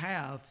want to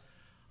have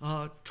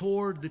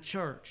toward the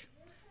church.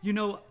 You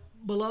know,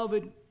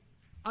 beloved,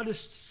 I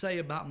just say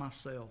about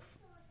myself,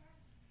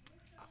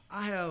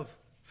 I have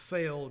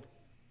failed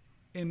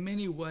in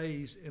many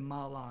ways in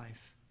my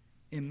life,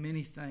 in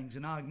many things,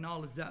 and I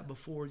acknowledge that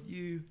before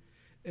you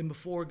and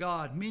before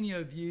God. Many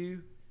of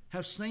you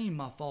have seen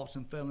my faults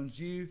and failings.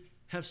 You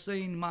have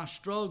seen my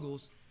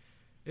struggles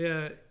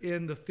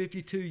in the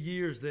 52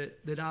 years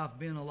that I've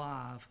been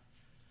alive.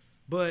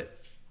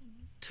 But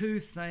two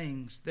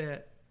things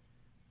that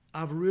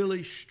I've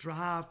really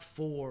strived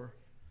for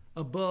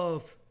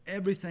above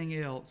everything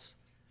else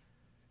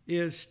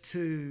is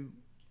to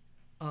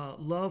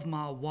love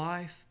my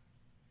wife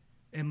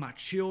and my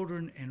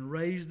children and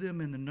raise them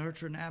in the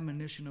nurture and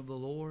admonition of the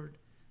Lord.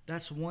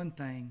 That's one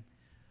thing.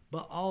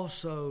 But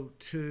also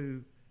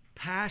to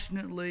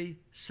passionately,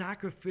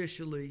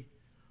 sacrificially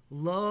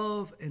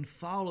love and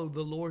follow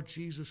the Lord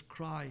Jesus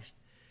Christ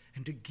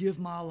and to give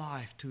my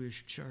life to His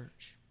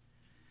church.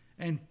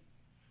 And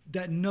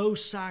that no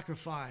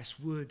sacrifice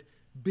would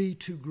be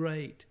too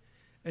great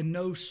and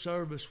no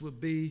service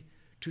would be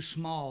too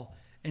small.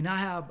 And I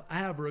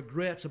have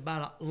regrets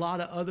about a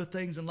lot of other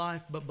things in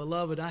life, but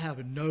beloved, I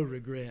have no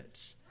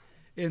regrets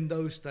in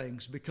those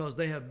things because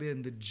they have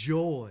been the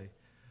joy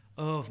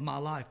of my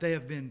life. They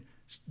have been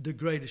the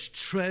greatest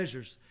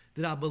treasures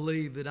that I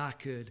believe that I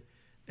could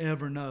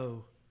ever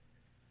know.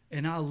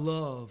 And I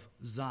love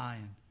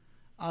Zion.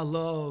 I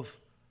love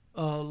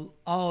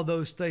all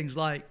those things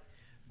like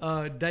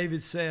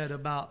David said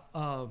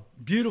about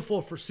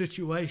beautiful for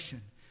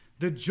situation.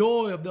 The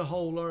joy of the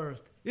whole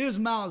earth is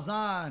Mount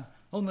Zion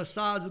on the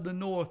sides of the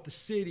north, the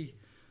city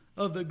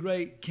of the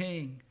great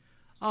King.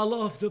 I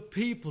love the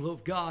people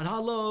of God. I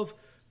love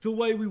the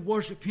way we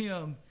worship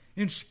Him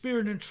in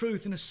spirit and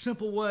truth in a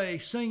simple way,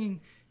 singing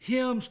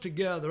hymns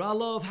together. I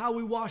love how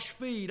we wash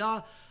feet.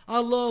 I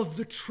love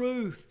the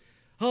truth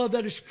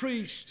that is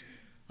preached.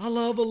 I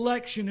love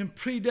election and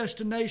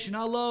predestination.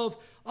 I love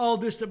all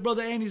this that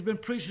Brother Andy's been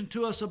preaching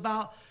to us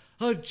about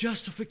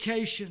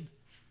justification.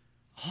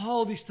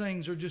 All these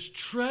things are just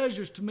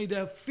treasures to me that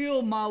have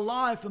filled my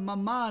life and my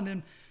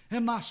mind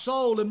and my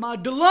soul. And my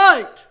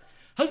delight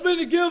has been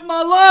to give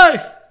my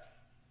life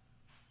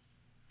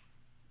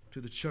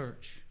to the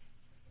church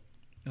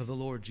of the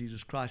Lord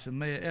Jesus Christ. And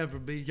may it ever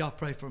be, y'all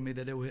pray for me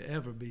that it would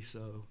ever be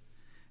so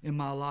in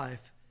my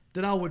life.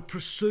 That I would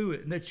pursue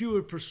it and that you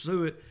would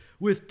pursue it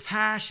with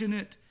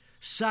passionate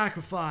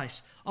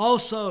sacrifice.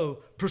 Also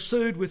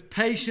pursued with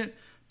patient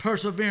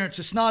perseverance.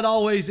 It's not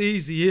always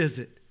easy, is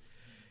it?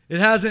 It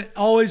hasn't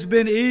always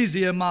been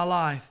easy in my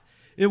life.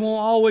 It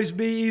won't always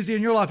be easy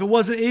in your life. It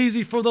wasn't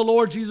easy for the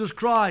Lord Jesus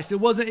Christ. It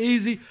wasn't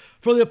easy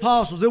for the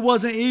apostles. It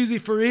wasn't easy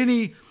for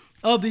any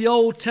of the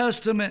Old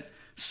Testament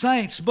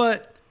saints.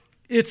 But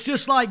it's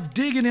just like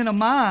digging in a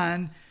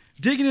mine.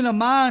 Digging in a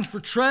mine for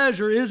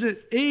treasure isn't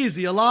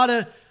easy. A lot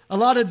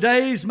of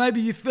days maybe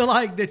you feel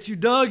like that you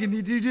dug and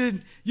you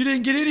didn't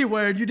get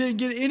anywhere. You didn't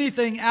get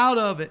anything out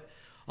of it.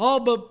 Oh,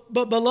 but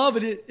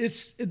beloved,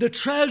 it's the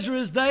treasure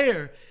is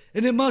there.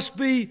 And it must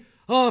be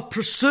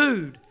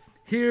pursued.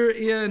 Here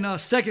in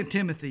 2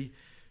 Timothy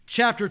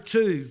chapter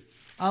 2,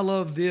 I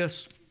love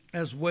this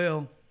as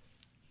well.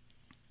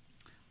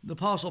 The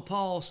Apostle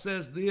Paul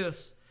says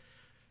this,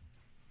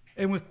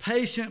 and with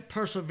patient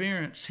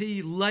perseverance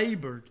he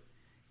labored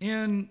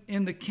in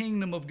the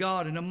kingdom of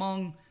God and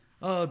among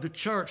the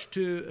church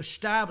to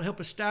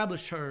help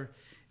establish her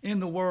in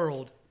the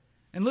world.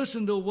 And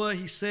listen to what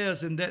he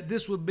says, and that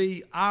this would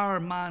be our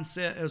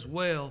mindset as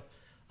well.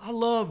 I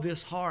love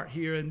this heart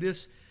here, and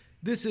this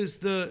is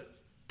the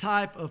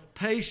type of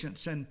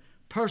patience and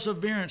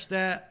perseverance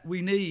that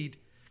we need.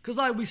 Because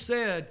like we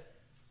said,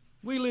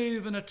 we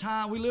live in a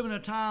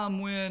time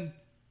when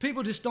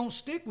people just don't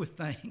stick with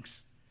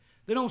things.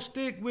 They don't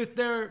stick with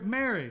their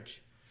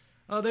marriage.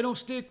 They don't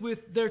stick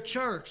with their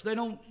church. They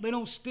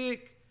don't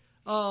stick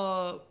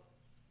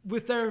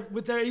with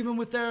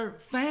their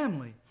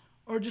family,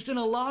 or just in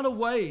a lot of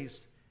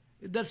ways.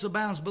 That's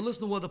abounds. But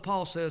listen to what the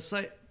Paul says.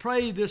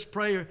 Pray this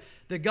prayer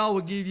that God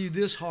will give you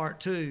this heart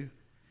too.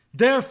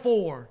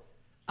 Therefore,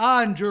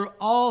 I endure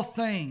all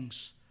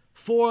things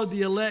for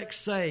the elect's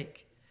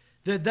sake,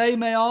 that they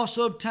may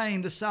also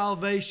obtain the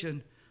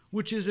salvation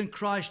which is in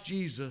Christ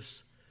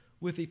Jesus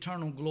with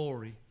eternal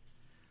glory.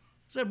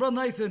 Say, Brother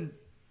Nathan,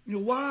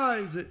 why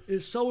is it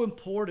so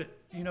important,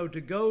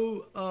 to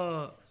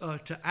go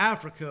to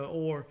Africa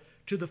or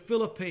to the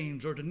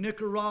Philippines or to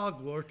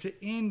Nicaragua or to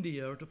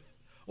India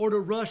or to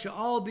Russia,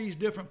 all these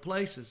different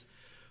places?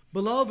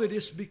 Beloved,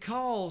 it's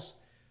because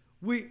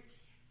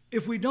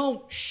if we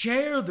don't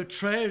share the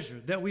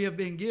treasure that we have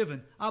been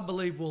given, I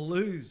believe we'll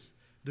lose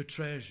the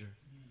treasure.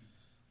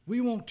 We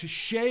want to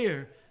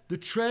share the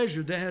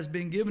treasure that has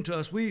been given to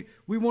us. We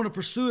want to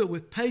pursue it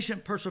with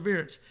patient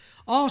perseverance.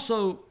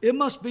 Also, it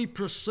must be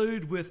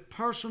pursued with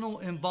personal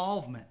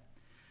involvement.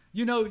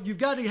 You've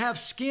got to have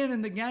skin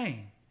in the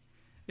game.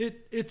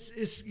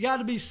 It's got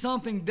to be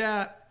something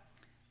that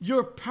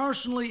you're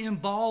personally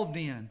involved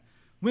in.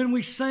 When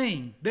we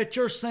sing, that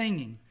you're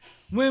singing.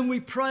 When we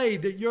pray,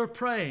 that you're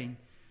praying.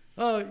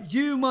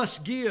 You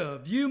must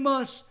give. You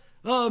must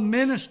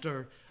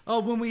minister.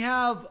 When we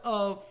have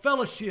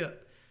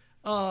fellowship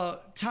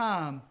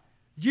time,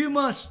 you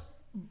must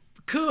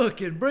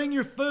cook and bring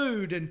your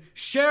food and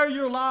share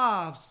your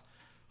lives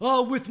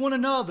with one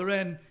another.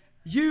 And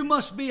you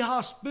must be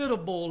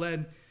hospitable,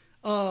 and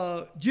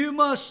you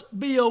must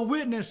be a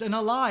witness and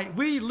a light.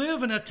 We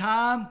live in a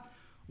time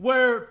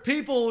where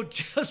people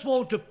just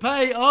want to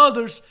pay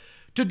others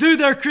to do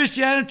their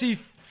Christianity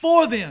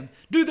for them.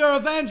 Do their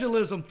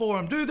evangelism for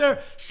them. Do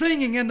their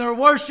singing and their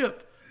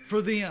worship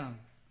for them.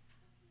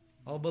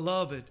 Oh,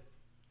 beloved,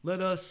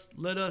 let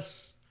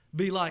us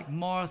be like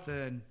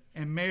Martha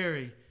and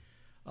Mary.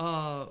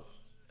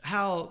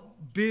 How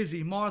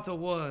busy Martha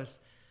was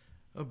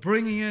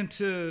bringing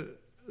into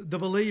the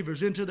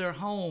believers, into their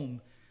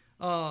home,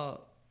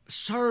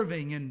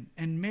 serving,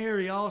 and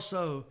Mary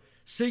also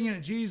singing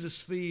at Jesus'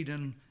 feet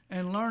and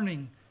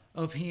learning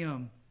of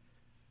Him.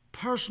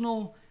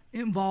 Personal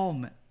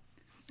involvement.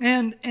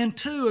 And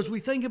two, as we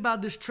think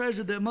about this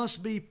treasure that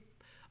must be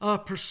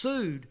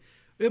pursued,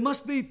 it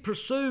must be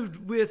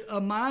pursued with a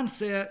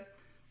mindset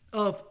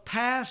of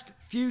past,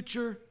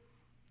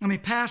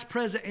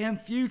 present,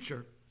 and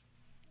future.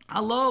 I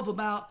love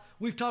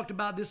we've talked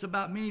about this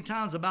about many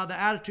times, about the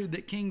attitude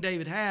that King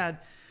David had.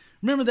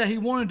 Remember that he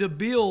wanted to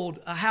build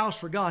a house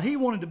for God. He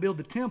wanted to build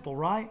the temple,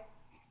 right?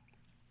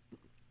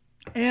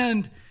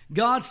 And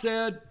God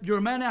said, you're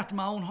a man after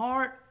my own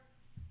heart.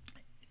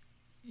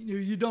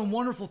 You've done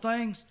wonderful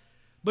things,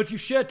 but you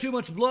shed too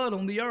much blood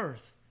on the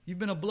earth. You've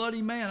been a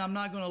bloody man. I'm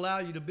not going to allow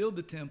you to build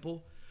the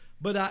temple,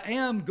 but I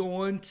am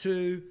going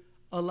to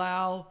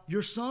allow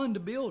your son to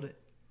build it.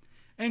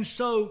 And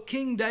so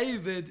King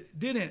David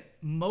didn't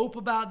mope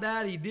about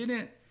that. He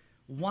didn't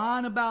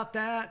whine about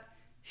that.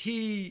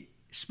 He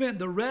spent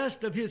the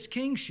rest of his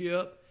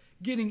kingship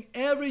getting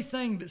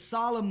everything that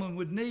Solomon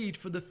would need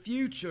for the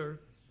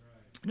future.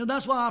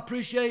 That's why I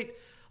appreciate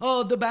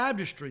the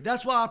baptistry.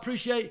 That's why I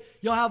appreciate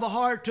y'all have a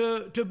heart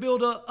to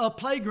build a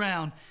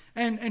playground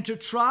and to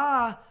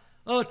try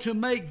to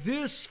make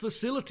this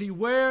facility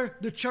where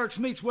the church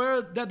meets,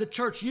 that the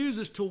church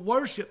uses to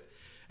worship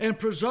and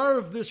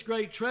preserve this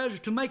great treasure,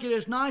 to make it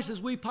as nice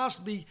as we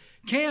possibly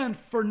can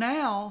for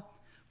now,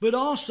 but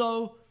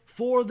also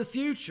for the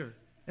future.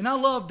 And I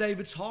love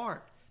David's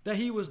heart, that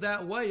he was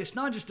that way. It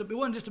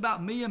wasn't just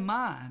about me and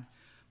mine,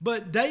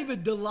 but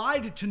David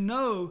delighted to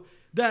know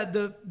that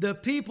the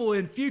people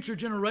in future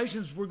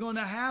generations were going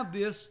to have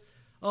this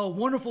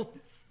wonderful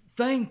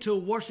thing to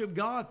worship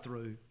God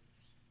through.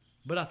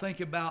 But I think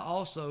about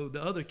also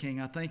the other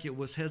king. I think it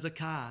was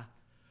Hezekiah.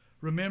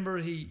 Remember,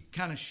 he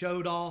kind of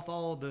showed off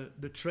all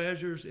the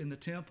treasures in the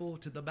temple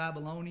to the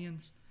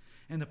Babylonians.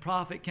 And the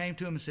prophet came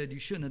to him and said, you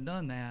shouldn't have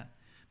done that,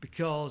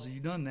 because if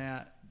you've done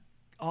that,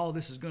 all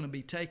this is going to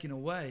be taken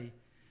away.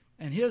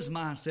 And his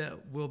mindset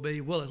will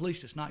be, well, at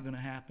least it's not going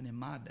to happen in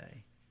my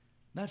day.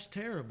 That's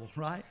terrible,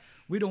 right?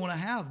 We don't want to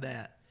have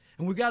that.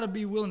 And we've got to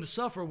be willing to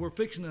suffer. We're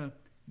fixing to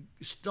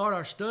start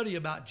our study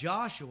about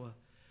Joshua.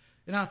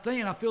 And I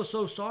feel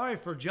so sorry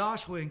for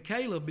Joshua and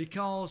Caleb,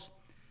 because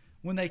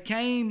when they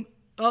came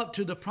up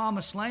to the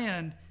promised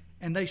land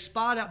and they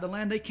spied out the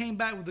land, they came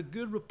back with a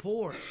good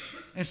report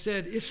and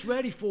said, it's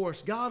ready for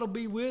us. God will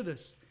be with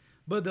us.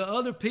 But the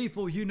other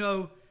people,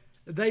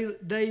 they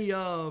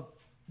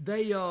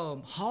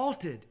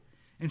halted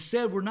and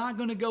said, we're not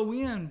going to go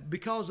in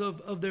because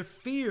of their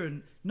fear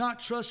and not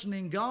trusting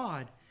in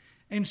God.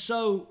 And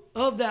so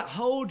of that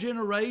whole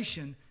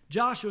generation,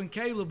 Joshua and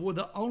Caleb were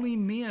the only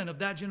men of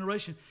that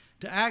generation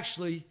to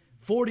actually,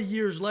 40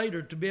 years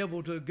later, to be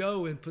able to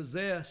go and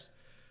possess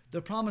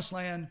the promised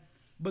land.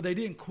 But they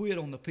didn't quit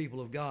on the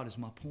people of God, is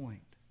my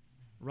point,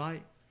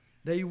 right?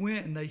 They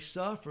went and they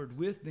suffered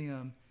with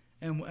them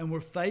and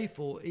were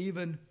faithful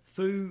even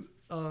through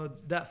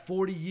that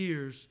 40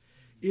 years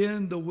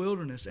in the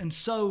wilderness. And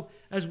so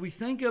as we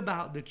think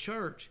about the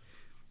church,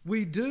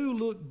 we do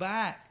look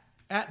back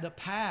at the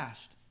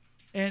past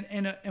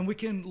and we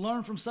can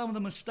learn from some of the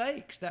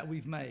mistakes that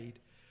we've made.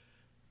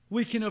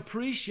 We can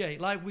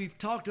appreciate, like we've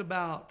talked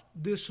about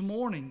this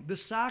morning, the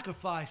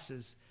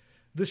sacrifices,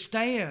 the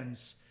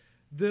stands,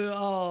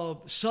 the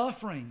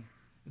suffering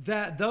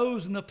that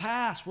those in the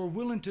past were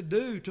willing to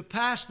do to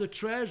pass the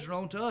treasure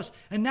on to us.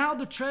 And now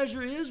the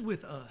treasure is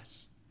with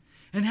us.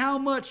 And how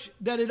much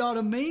that it ought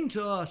to mean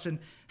to us, and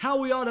how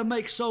we ought to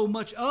make so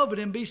much of it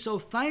and be so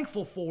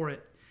thankful for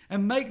it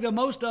and make the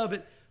most of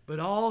it, but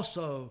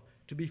also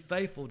to be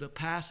faithful to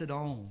pass it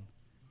on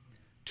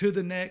to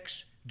the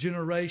next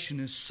generation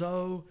is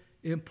so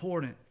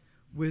important,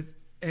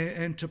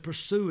 and to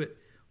pursue it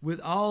with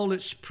all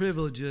its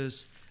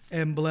privileges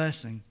and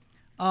blessing.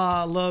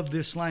 I love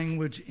this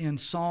language in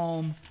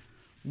Psalm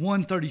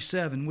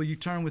 137. Will you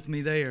turn with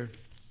me there?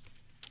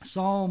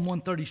 Psalm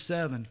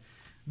 137.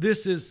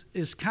 This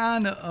is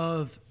kind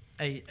of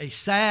a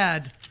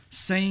sad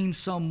scene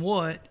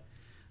somewhat,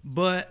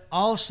 but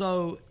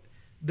also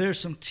there's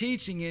some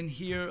teaching in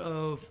here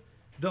of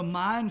the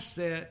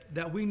mindset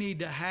that we need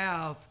to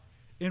have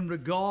in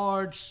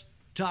regards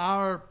to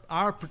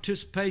our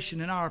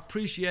participation and our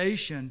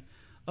appreciation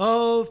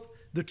of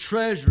the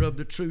treasure of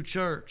the true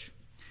church.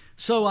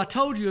 So I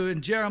told you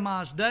in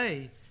Jeremiah's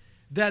day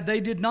that they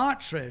did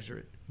not treasure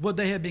it, what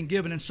they had been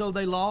given, and so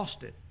they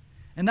lost it.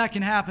 And that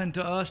can happen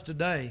to us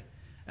today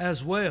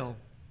as well.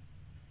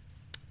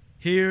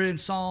 Here in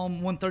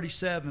Psalm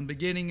 137,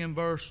 beginning in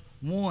verse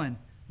 1,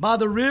 by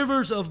the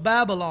rivers of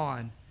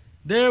Babylon,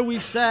 there we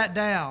sat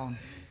down.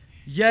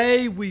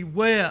 Yea, we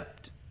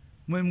wept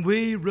when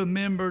we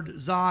remembered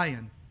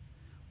Zion.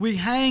 we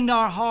hanged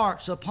our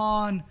hearts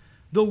upon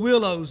the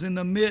willows in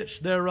the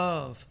midst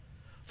thereof.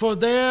 For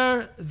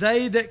there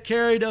they that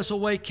carried us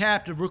away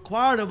captive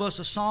required of us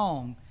a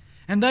song,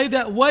 and they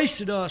that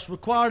wasted us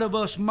required of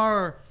us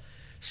myrrh,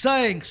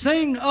 saying,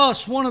 Sing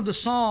us one of the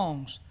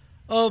songs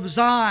of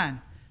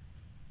Zion.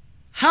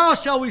 How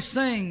shall we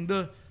sing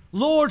the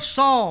Lord's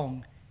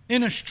song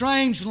in a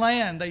strange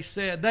land, they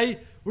said. They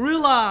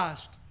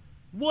realized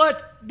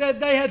that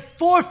they had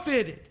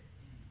forfeited.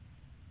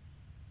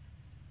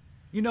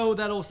 You know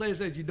that old saying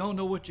says, you don't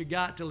know what you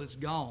got till it's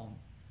gone,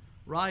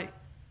 right?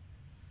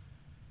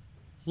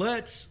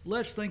 Let's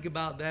think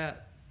about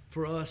that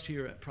for us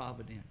here at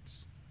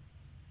Providence.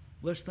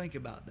 Let's think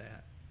about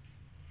that.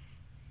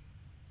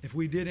 If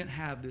we didn't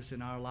have this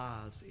in our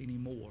lives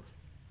anymore.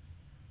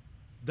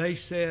 They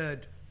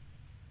said,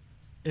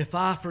 if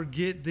I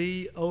forget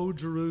thee, O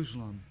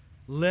Jerusalem,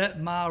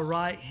 let my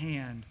right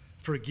hand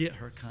forget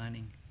her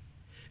cunning.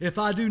 If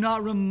I do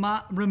not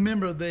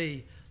remember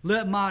thee,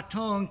 let my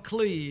tongue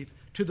cleave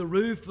to the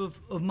roof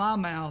of my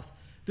mouth.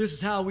 This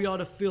is how we ought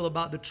to feel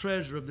about the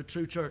treasure of the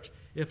true church.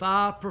 If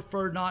I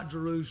prefer not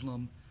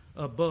Jerusalem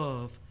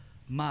above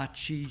my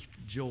chief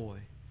joy.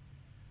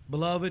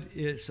 Beloved,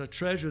 it's a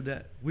treasure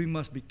that we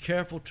must be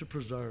careful to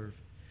preserve.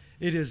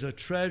 It is a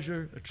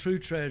treasure, a true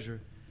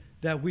treasure,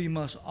 that we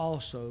must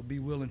also be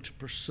willing to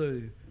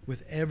pursue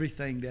with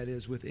everything that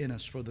is within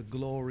us for the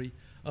glory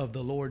of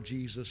the Lord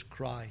Jesus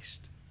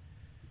Christ.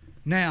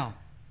 Now,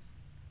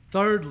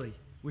 thirdly,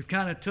 we've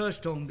kind of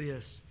touched on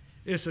this.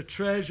 It's a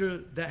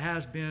treasure that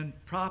has been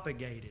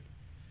propagated.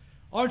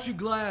 Aren't you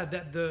glad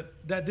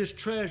that this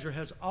treasure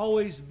has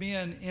always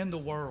been in the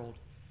world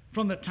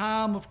from the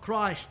time of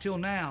Christ till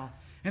now?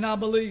 And I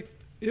believe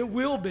it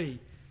will be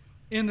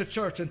in the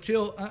church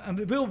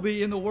it will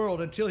be in the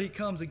world until He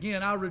comes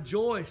again. I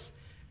rejoice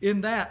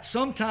in that.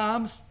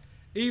 Sometimes,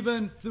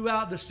 even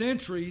throughout the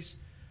centuries,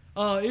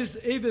 it's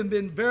even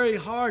been very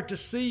hard to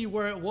see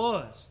where it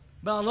was.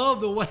 But I love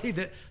the way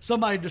that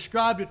somebody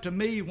described it to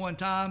me one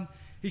time.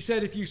 He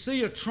said, if you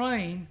see a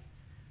train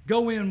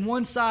go in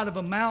one side of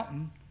a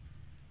mountain,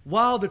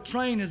 while the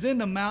train is in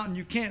the mountain,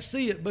 you can't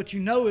see it, but you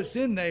know it's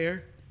in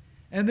there.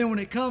 And then when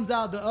it comes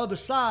out the other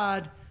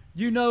side,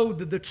 you know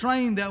that the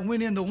train that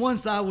went in the one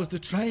side was the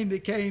train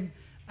that came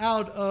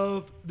out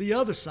of the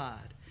other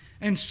side.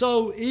 And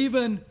so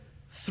even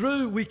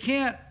we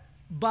can't,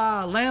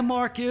 by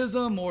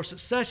landmarkism or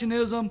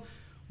secessionism,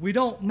 we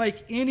don't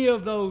make any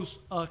of those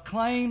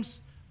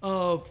claims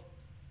of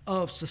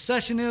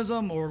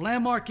secessionism or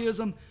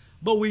landmarkism,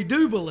 but we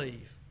do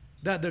believe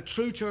that the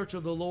true church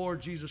of the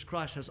Lord Jesus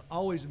Christ has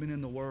always been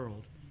in the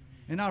world.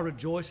 And I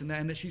rejoice in that,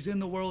 and that she's in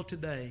the world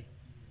today,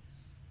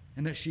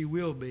 and that she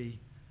will be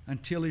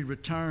until He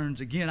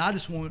returns again. I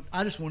just want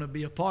to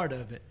be a part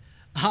of it.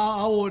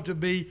 I want to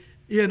be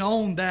in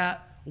on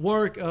that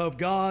work of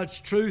God's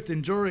truth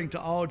enduring to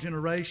all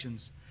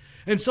generations.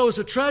 And so it's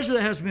a treasure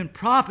that has been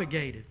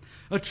propagated,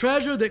 a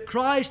treasure that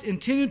Christ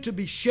intended to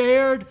be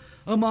shared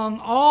among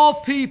all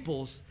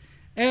peoples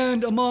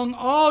and among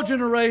all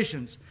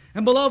generations.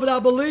 And beloved, I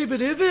believe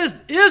it, if it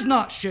is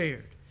not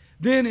shared,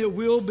 then it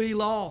will be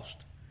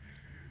lost.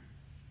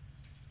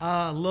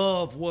 I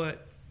love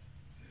what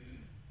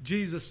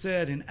Jesus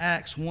said in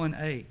Acts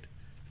 1:8.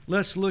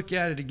 Let's look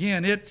at it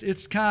again.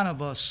 It's kind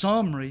of a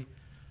summary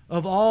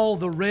of all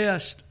the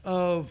rest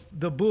of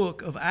the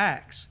book of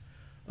Acts,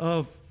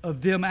 of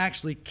them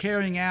actually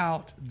carrying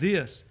out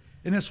this.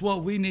 And it's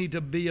what we need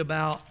to be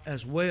about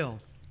as well.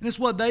 And it's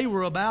what they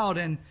were about,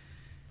 and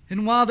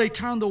why they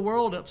turned the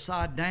world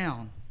upside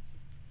down.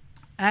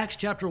 Acts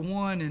chapter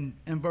 1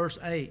 and verse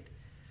 8.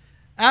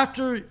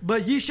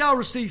 But ye shall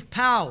receive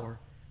power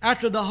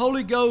after the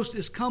Holy Ghost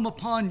is come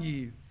upon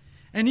you,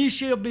 and ye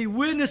shall be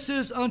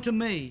witnesses unto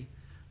me,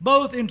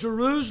 both in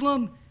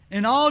Jerusalem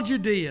and all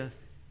Judea,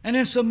 and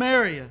in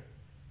Samaria,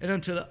 and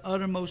unto the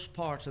uttermost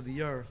parts of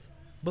the earth.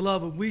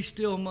 Beloved, we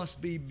still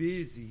must be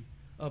busy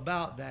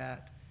about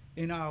that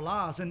in our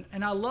lives. And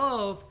I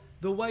love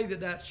the way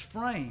that that's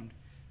framed,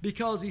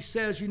 because he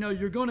says,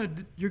 you're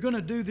going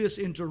to do this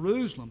in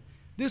Jerusalem.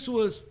 This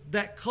was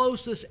that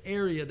closest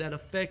area that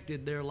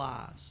affected their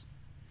lives.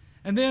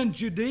 And then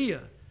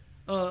Judea,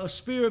 a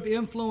sphere of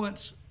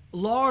influence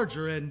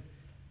larger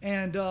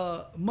and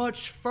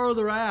much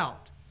further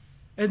out.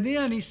 And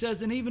then he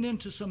says, and even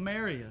into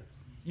Samaria,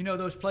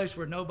 those places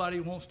where nobody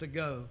wants to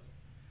go,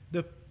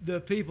 the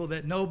people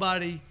that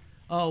nobody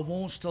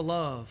wants to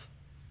love,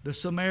 the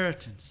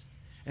Samaritans.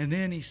 And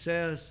then he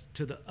says,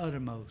 to the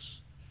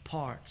uttermost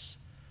parts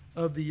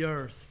of the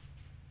earth.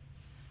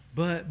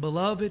 But,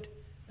 beloved,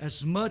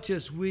 as much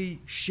as we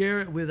share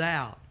it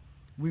without,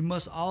 we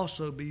must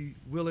also be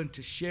willing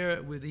to share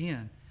it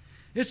within.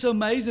 It's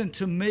amazing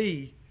to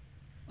me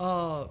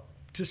to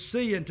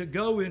see and to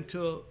go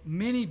into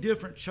many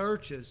different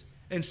churches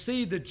and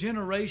see the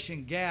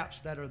generation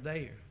gaps that are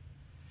there.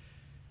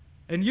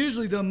 And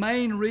usually the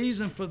main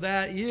reason for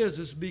that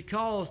is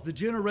because the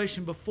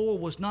generation before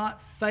was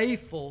not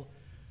faithful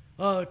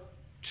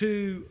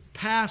to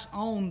pass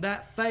on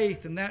that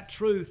faith and that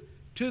truth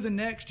to the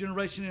next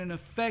generation in an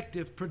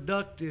effective,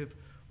 productive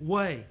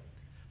way.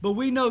 But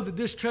we know that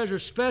this treasure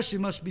especially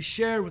must be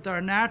shared with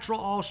our natural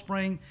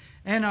offspring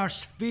and our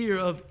sphere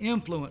of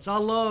influence. I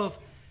love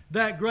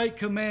that great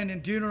command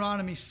in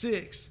Deuteronomy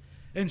 6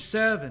 and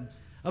 7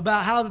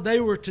 about how they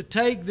were to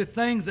take the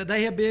things that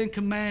they had been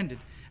commanded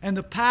and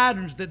the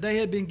patterns that they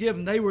had been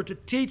given. They were to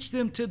teach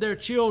them to their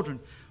children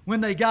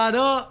when they got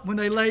up, when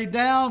they laid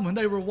down, when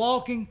they were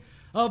walking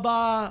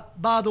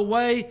by the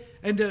way,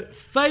 and to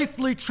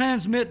faithfully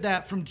transmit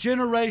that from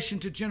generation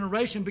to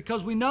generation,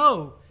 because we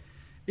know,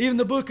 even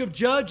the book of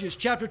Judges,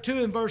 chapter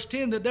 2 and verse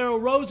 10, that there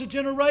arose a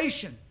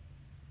generation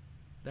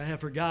that have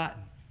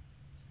forgotten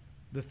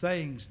the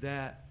things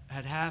that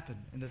had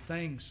happened and the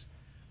things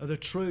of the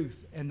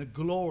truth and the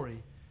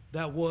glory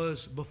that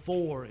was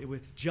before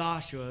with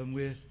Joshua and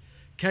with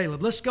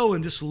Caleb. Let's go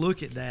and just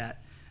look at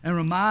that and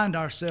remind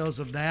ourselves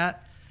of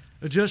that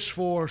just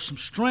for some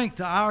strength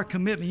to our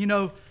commitment. You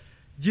know,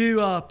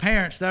 you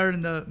parents that are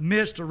in the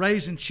midst of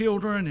raising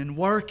children and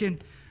working,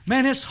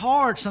 man, it's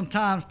hard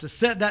sometimes to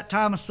set that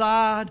time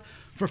aside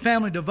for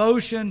family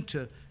devotion,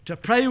 to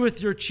pray with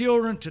your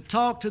children, to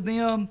talk to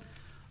them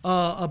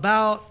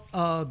about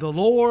the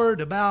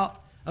Lord,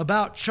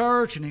 about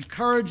church, and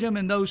encourage them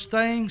in those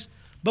things.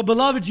 But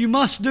beloved, you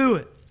must do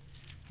it.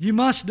 You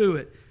must do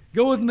it.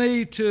 Go with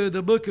me to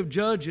the book of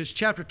Judges,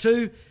 chapter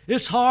 2.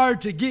 It's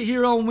hard to get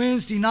here on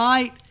Wednesday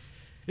night.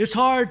 It's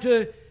hard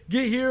to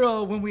get here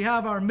when we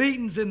have our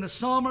meetings in the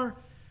summer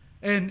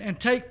and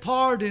take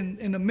part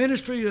in the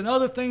ministry and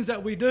other things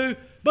that we do.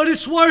 But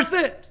it's worth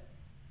it.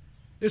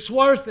 It's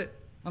worth it.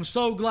 I'm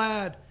so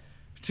glad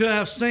to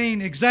have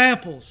seen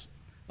examples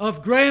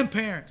of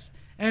grandparents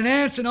and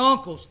aunts and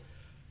uncles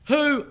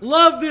who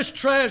love this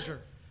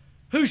treasure,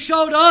 who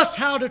showed us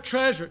how to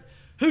treasure it,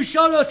 who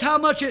showed us how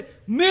much it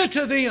meant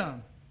to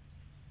them.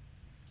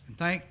 And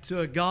thank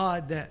to a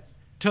God that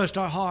touched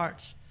our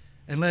hearts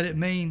and let it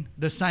mean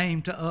the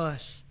same to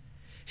us.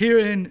 Here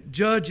in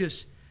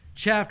Judges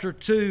chapter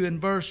 2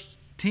 and verse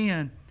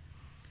 10,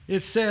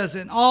 it says,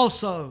 "And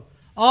also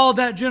all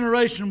that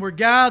generation were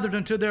gathered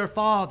unto their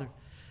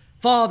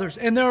fathers,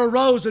 and there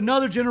arose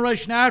another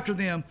generation after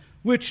them,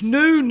 which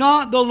knew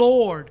not the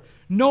Lord,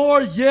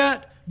 nor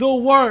yet the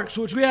works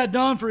which we had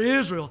done for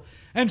Israel."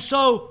 And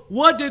so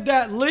what did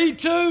that lead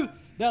to?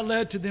 That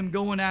led to them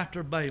going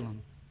after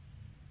Balaam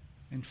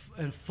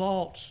and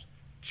false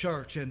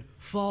church and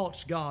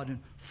false God and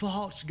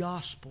false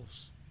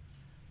gospels.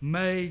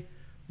 May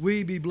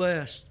we be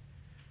blessed.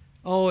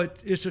 Oh,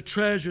 it's a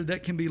treasure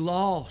that can be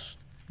lost,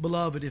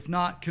 beloved, if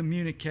not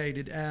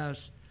communicated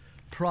as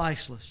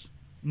priceless.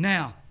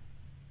 Now,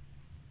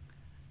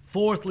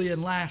 fourthly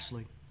and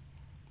lastly,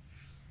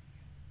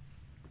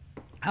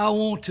 I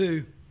want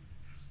to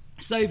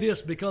say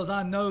this because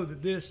I know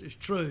that this is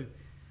true.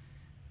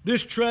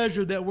 This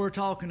treasure that we're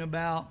talking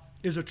about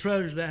is a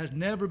treasure that has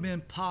never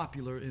been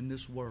popular in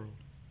this world.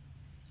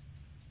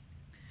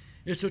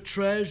 It's a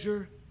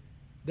treasure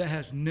that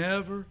has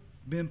never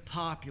been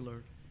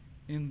popular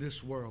in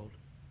this world.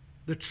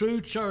 The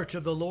true church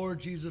of the Lord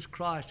Jesus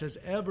Christ has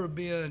ever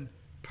been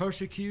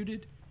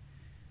persecuted.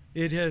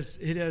 It has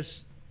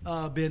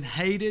been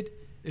hated,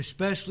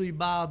 especially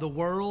by the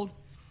world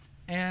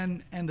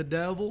and the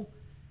devil.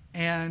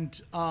 And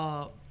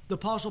the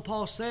Apostle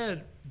Paul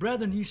said,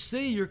 "Brethren, you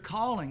see your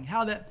calling,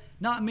 how that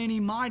not many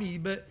mighty,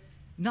 but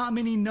not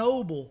many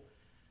noble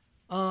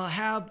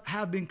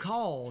have been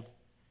called."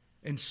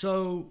 And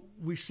so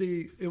we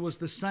see it was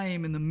the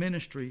same in the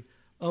ministry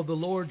of the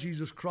Lord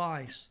Jesus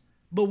Christ.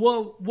 But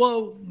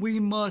what we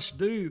must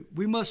do,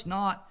 we must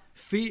not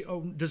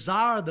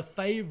desire the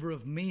favor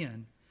of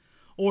men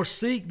or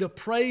seek the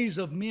praise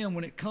of men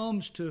when it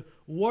comes to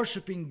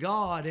worshiping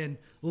God and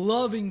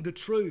loving the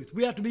truth.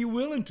 We have to be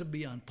willing to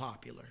be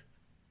unpopular,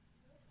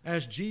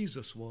 as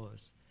Jesus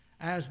was,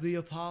 as the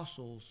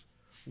apostles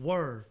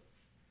were.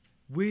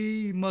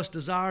 We must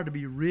desire to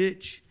be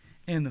rich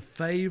in the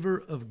favor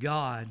of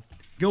God.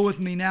 Go with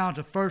me now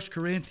to 1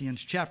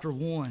 Corinthians chapter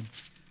 1.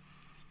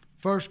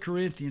 1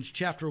 Corinthians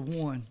chapter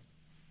 1.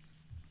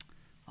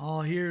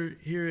 Oh, here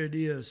it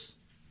is.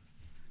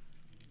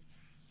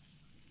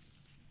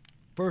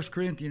 1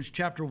 Corinthians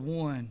chapter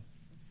 1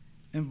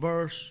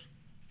 and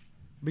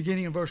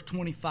beginning in verse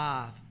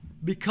 25.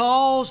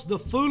 "Because the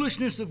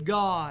foolishness of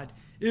God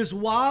is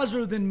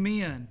wiser than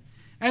men,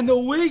 and the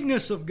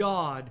weakness of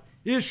God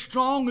is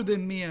stronger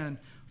than men.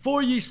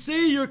 For ye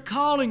see your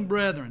calling,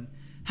 brethren,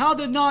 how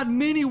that not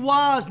many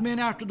wise men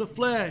after the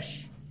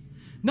flesh,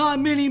 not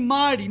many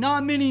mighty,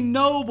 not many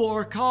noble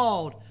are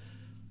called.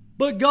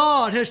 But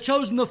God has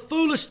chosen the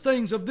foolish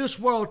things of this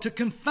world to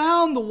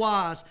confound the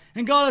wise,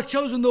 and God has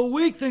chosen the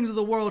weak things of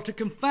the world to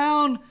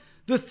confound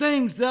the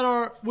things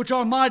which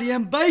are mighty,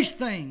 and base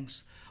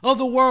things of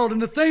the world,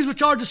 and the things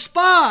which are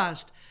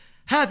despised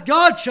hath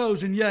God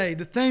chosen, yea,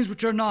 the things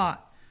which are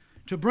not,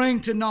 to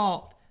bring to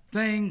naught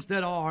things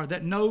that are,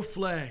 that no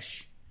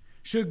flesh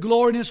should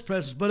glory in his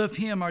presence. But of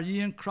him are ye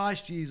in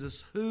Christ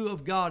Jesus, who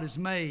of God is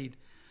made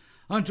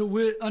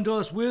unto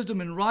us wisdom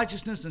and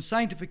righteousness and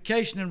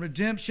sanctification and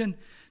redemption,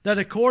 that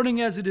according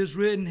as it is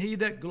written, he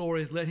that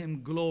glorieth, let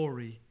him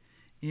glory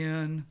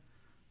in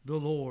the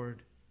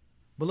Lord."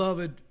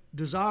 Beloved,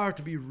 desire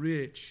to be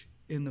rich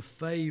in the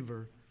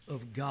favor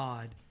of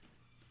God.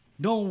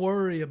 Don't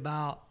worry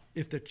about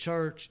if the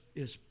church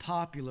is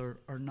popular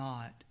or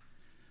not,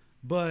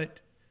 but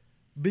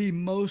be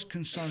most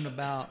concerned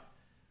about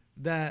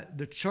that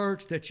the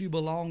church that you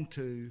belong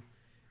to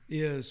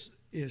is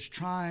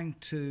trying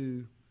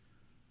to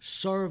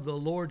serve the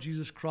Lord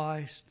Jesus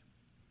Christ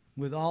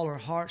with all her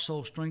heart,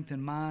 soul, strength,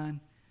 and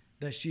mind,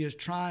 that she is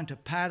trying to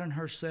pattern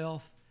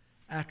herself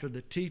after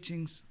the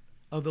teachings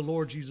of the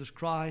Lord Jesus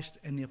Christ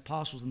and the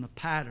apostles and the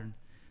pattern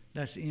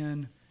that's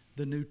in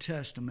the New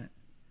Testament.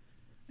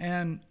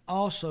 And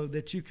also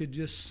that you could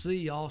just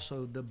see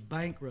also the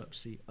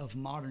bankruptcy of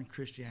modern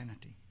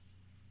Christianity.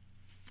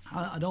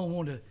 I don't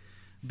want to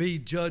be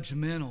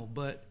judgmental,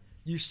 but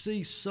you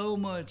see so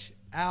much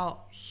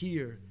out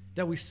here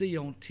that we see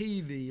on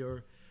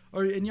TV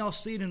and y'all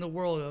see it in the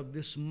world of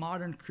this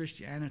modern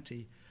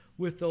Christianity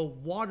with the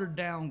watered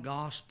down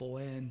gospel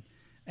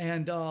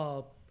and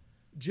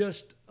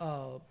just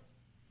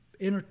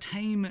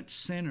entertainment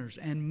centers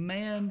and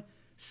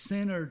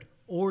man-centered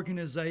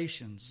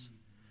organizations.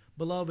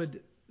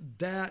 Beloved,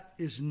 that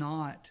is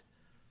not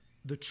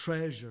the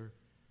treasure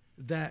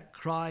that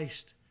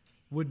Christ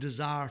would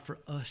desire for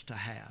us to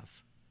have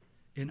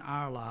in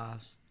our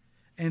lives.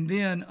 And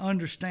then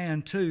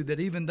understand, too,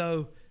 that even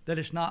though that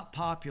it's not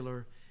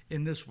popular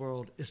in this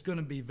world, it's going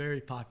to be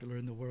very popular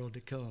in the world to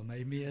come.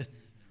 Amen.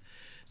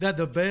 That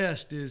the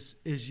best is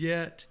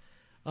yet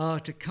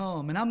to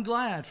come. And I'm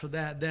glad for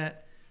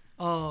that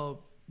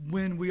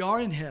when we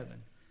are in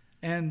heaven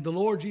and the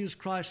Lord Jesus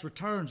Christ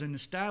returns and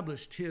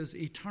established His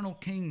eternal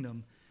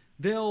kingdom,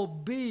 there'll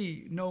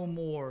be no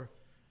more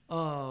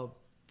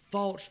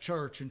false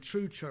church and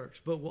true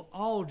church, but we'll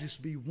all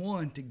just be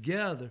one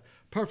together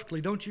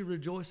perfectly. Don't you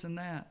rejoice in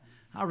that?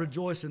 I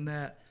rejoice in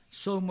that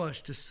so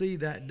much, to see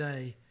that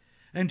day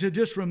and to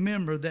just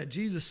remember that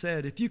Jesus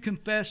said, if you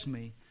confess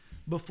me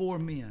before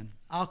men,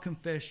 I'll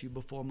confess you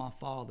before my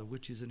Father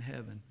which is in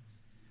heaven.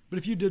 But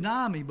if you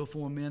deny me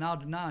before men, I'll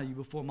deny you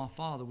before my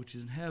Father which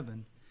is in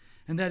heaven.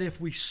 And that if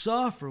we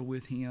suffer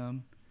with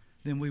Him,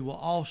 then we will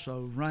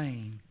also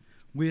reign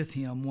with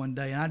Him one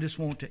day. And I just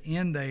want to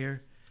end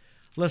there.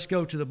 Let's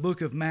go to the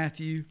book of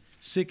Matthew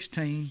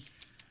 16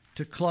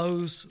 to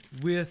close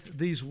with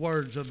these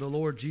words of the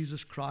Lord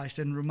Jesus Christ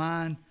and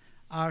remind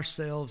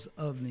ourselves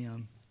of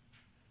them.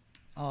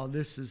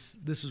 This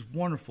is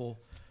wonderful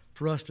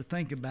for us to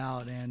think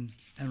about and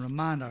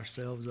remind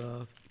ourselves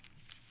of.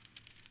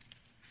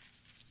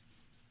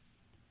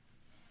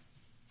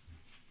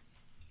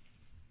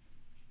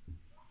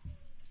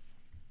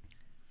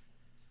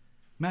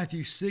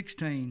 Matthew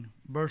 16,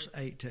 verse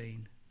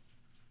 18.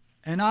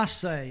 And I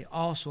say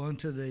also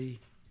unto thee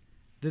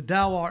that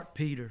thou art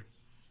Peter,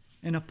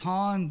 and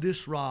upon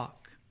this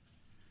rock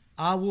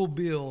I will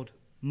build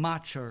my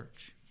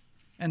church,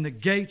 and the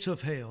gates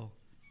of hell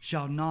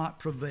shall not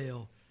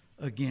prevail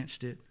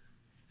against it.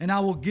 And I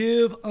will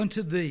give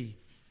unto thee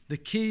the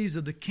keys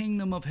of the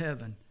kingdom of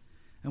heaven,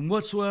 and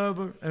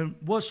whatsoever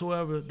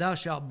thou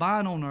shalt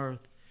bind on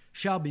earth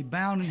shall be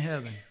bound in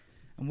heaven,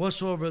 and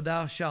whatsoever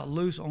thou shalt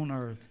loose on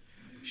earth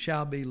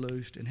shall be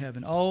loosed in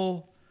heaven.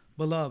 Oh,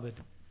 beloved,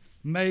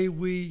 may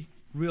we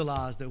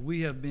realize that we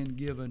have been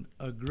given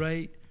a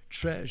great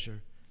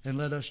treasure, and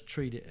let us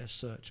treat it as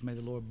such. May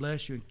the Lord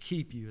bless you and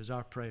keep you, is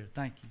our prayer.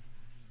 Thank you.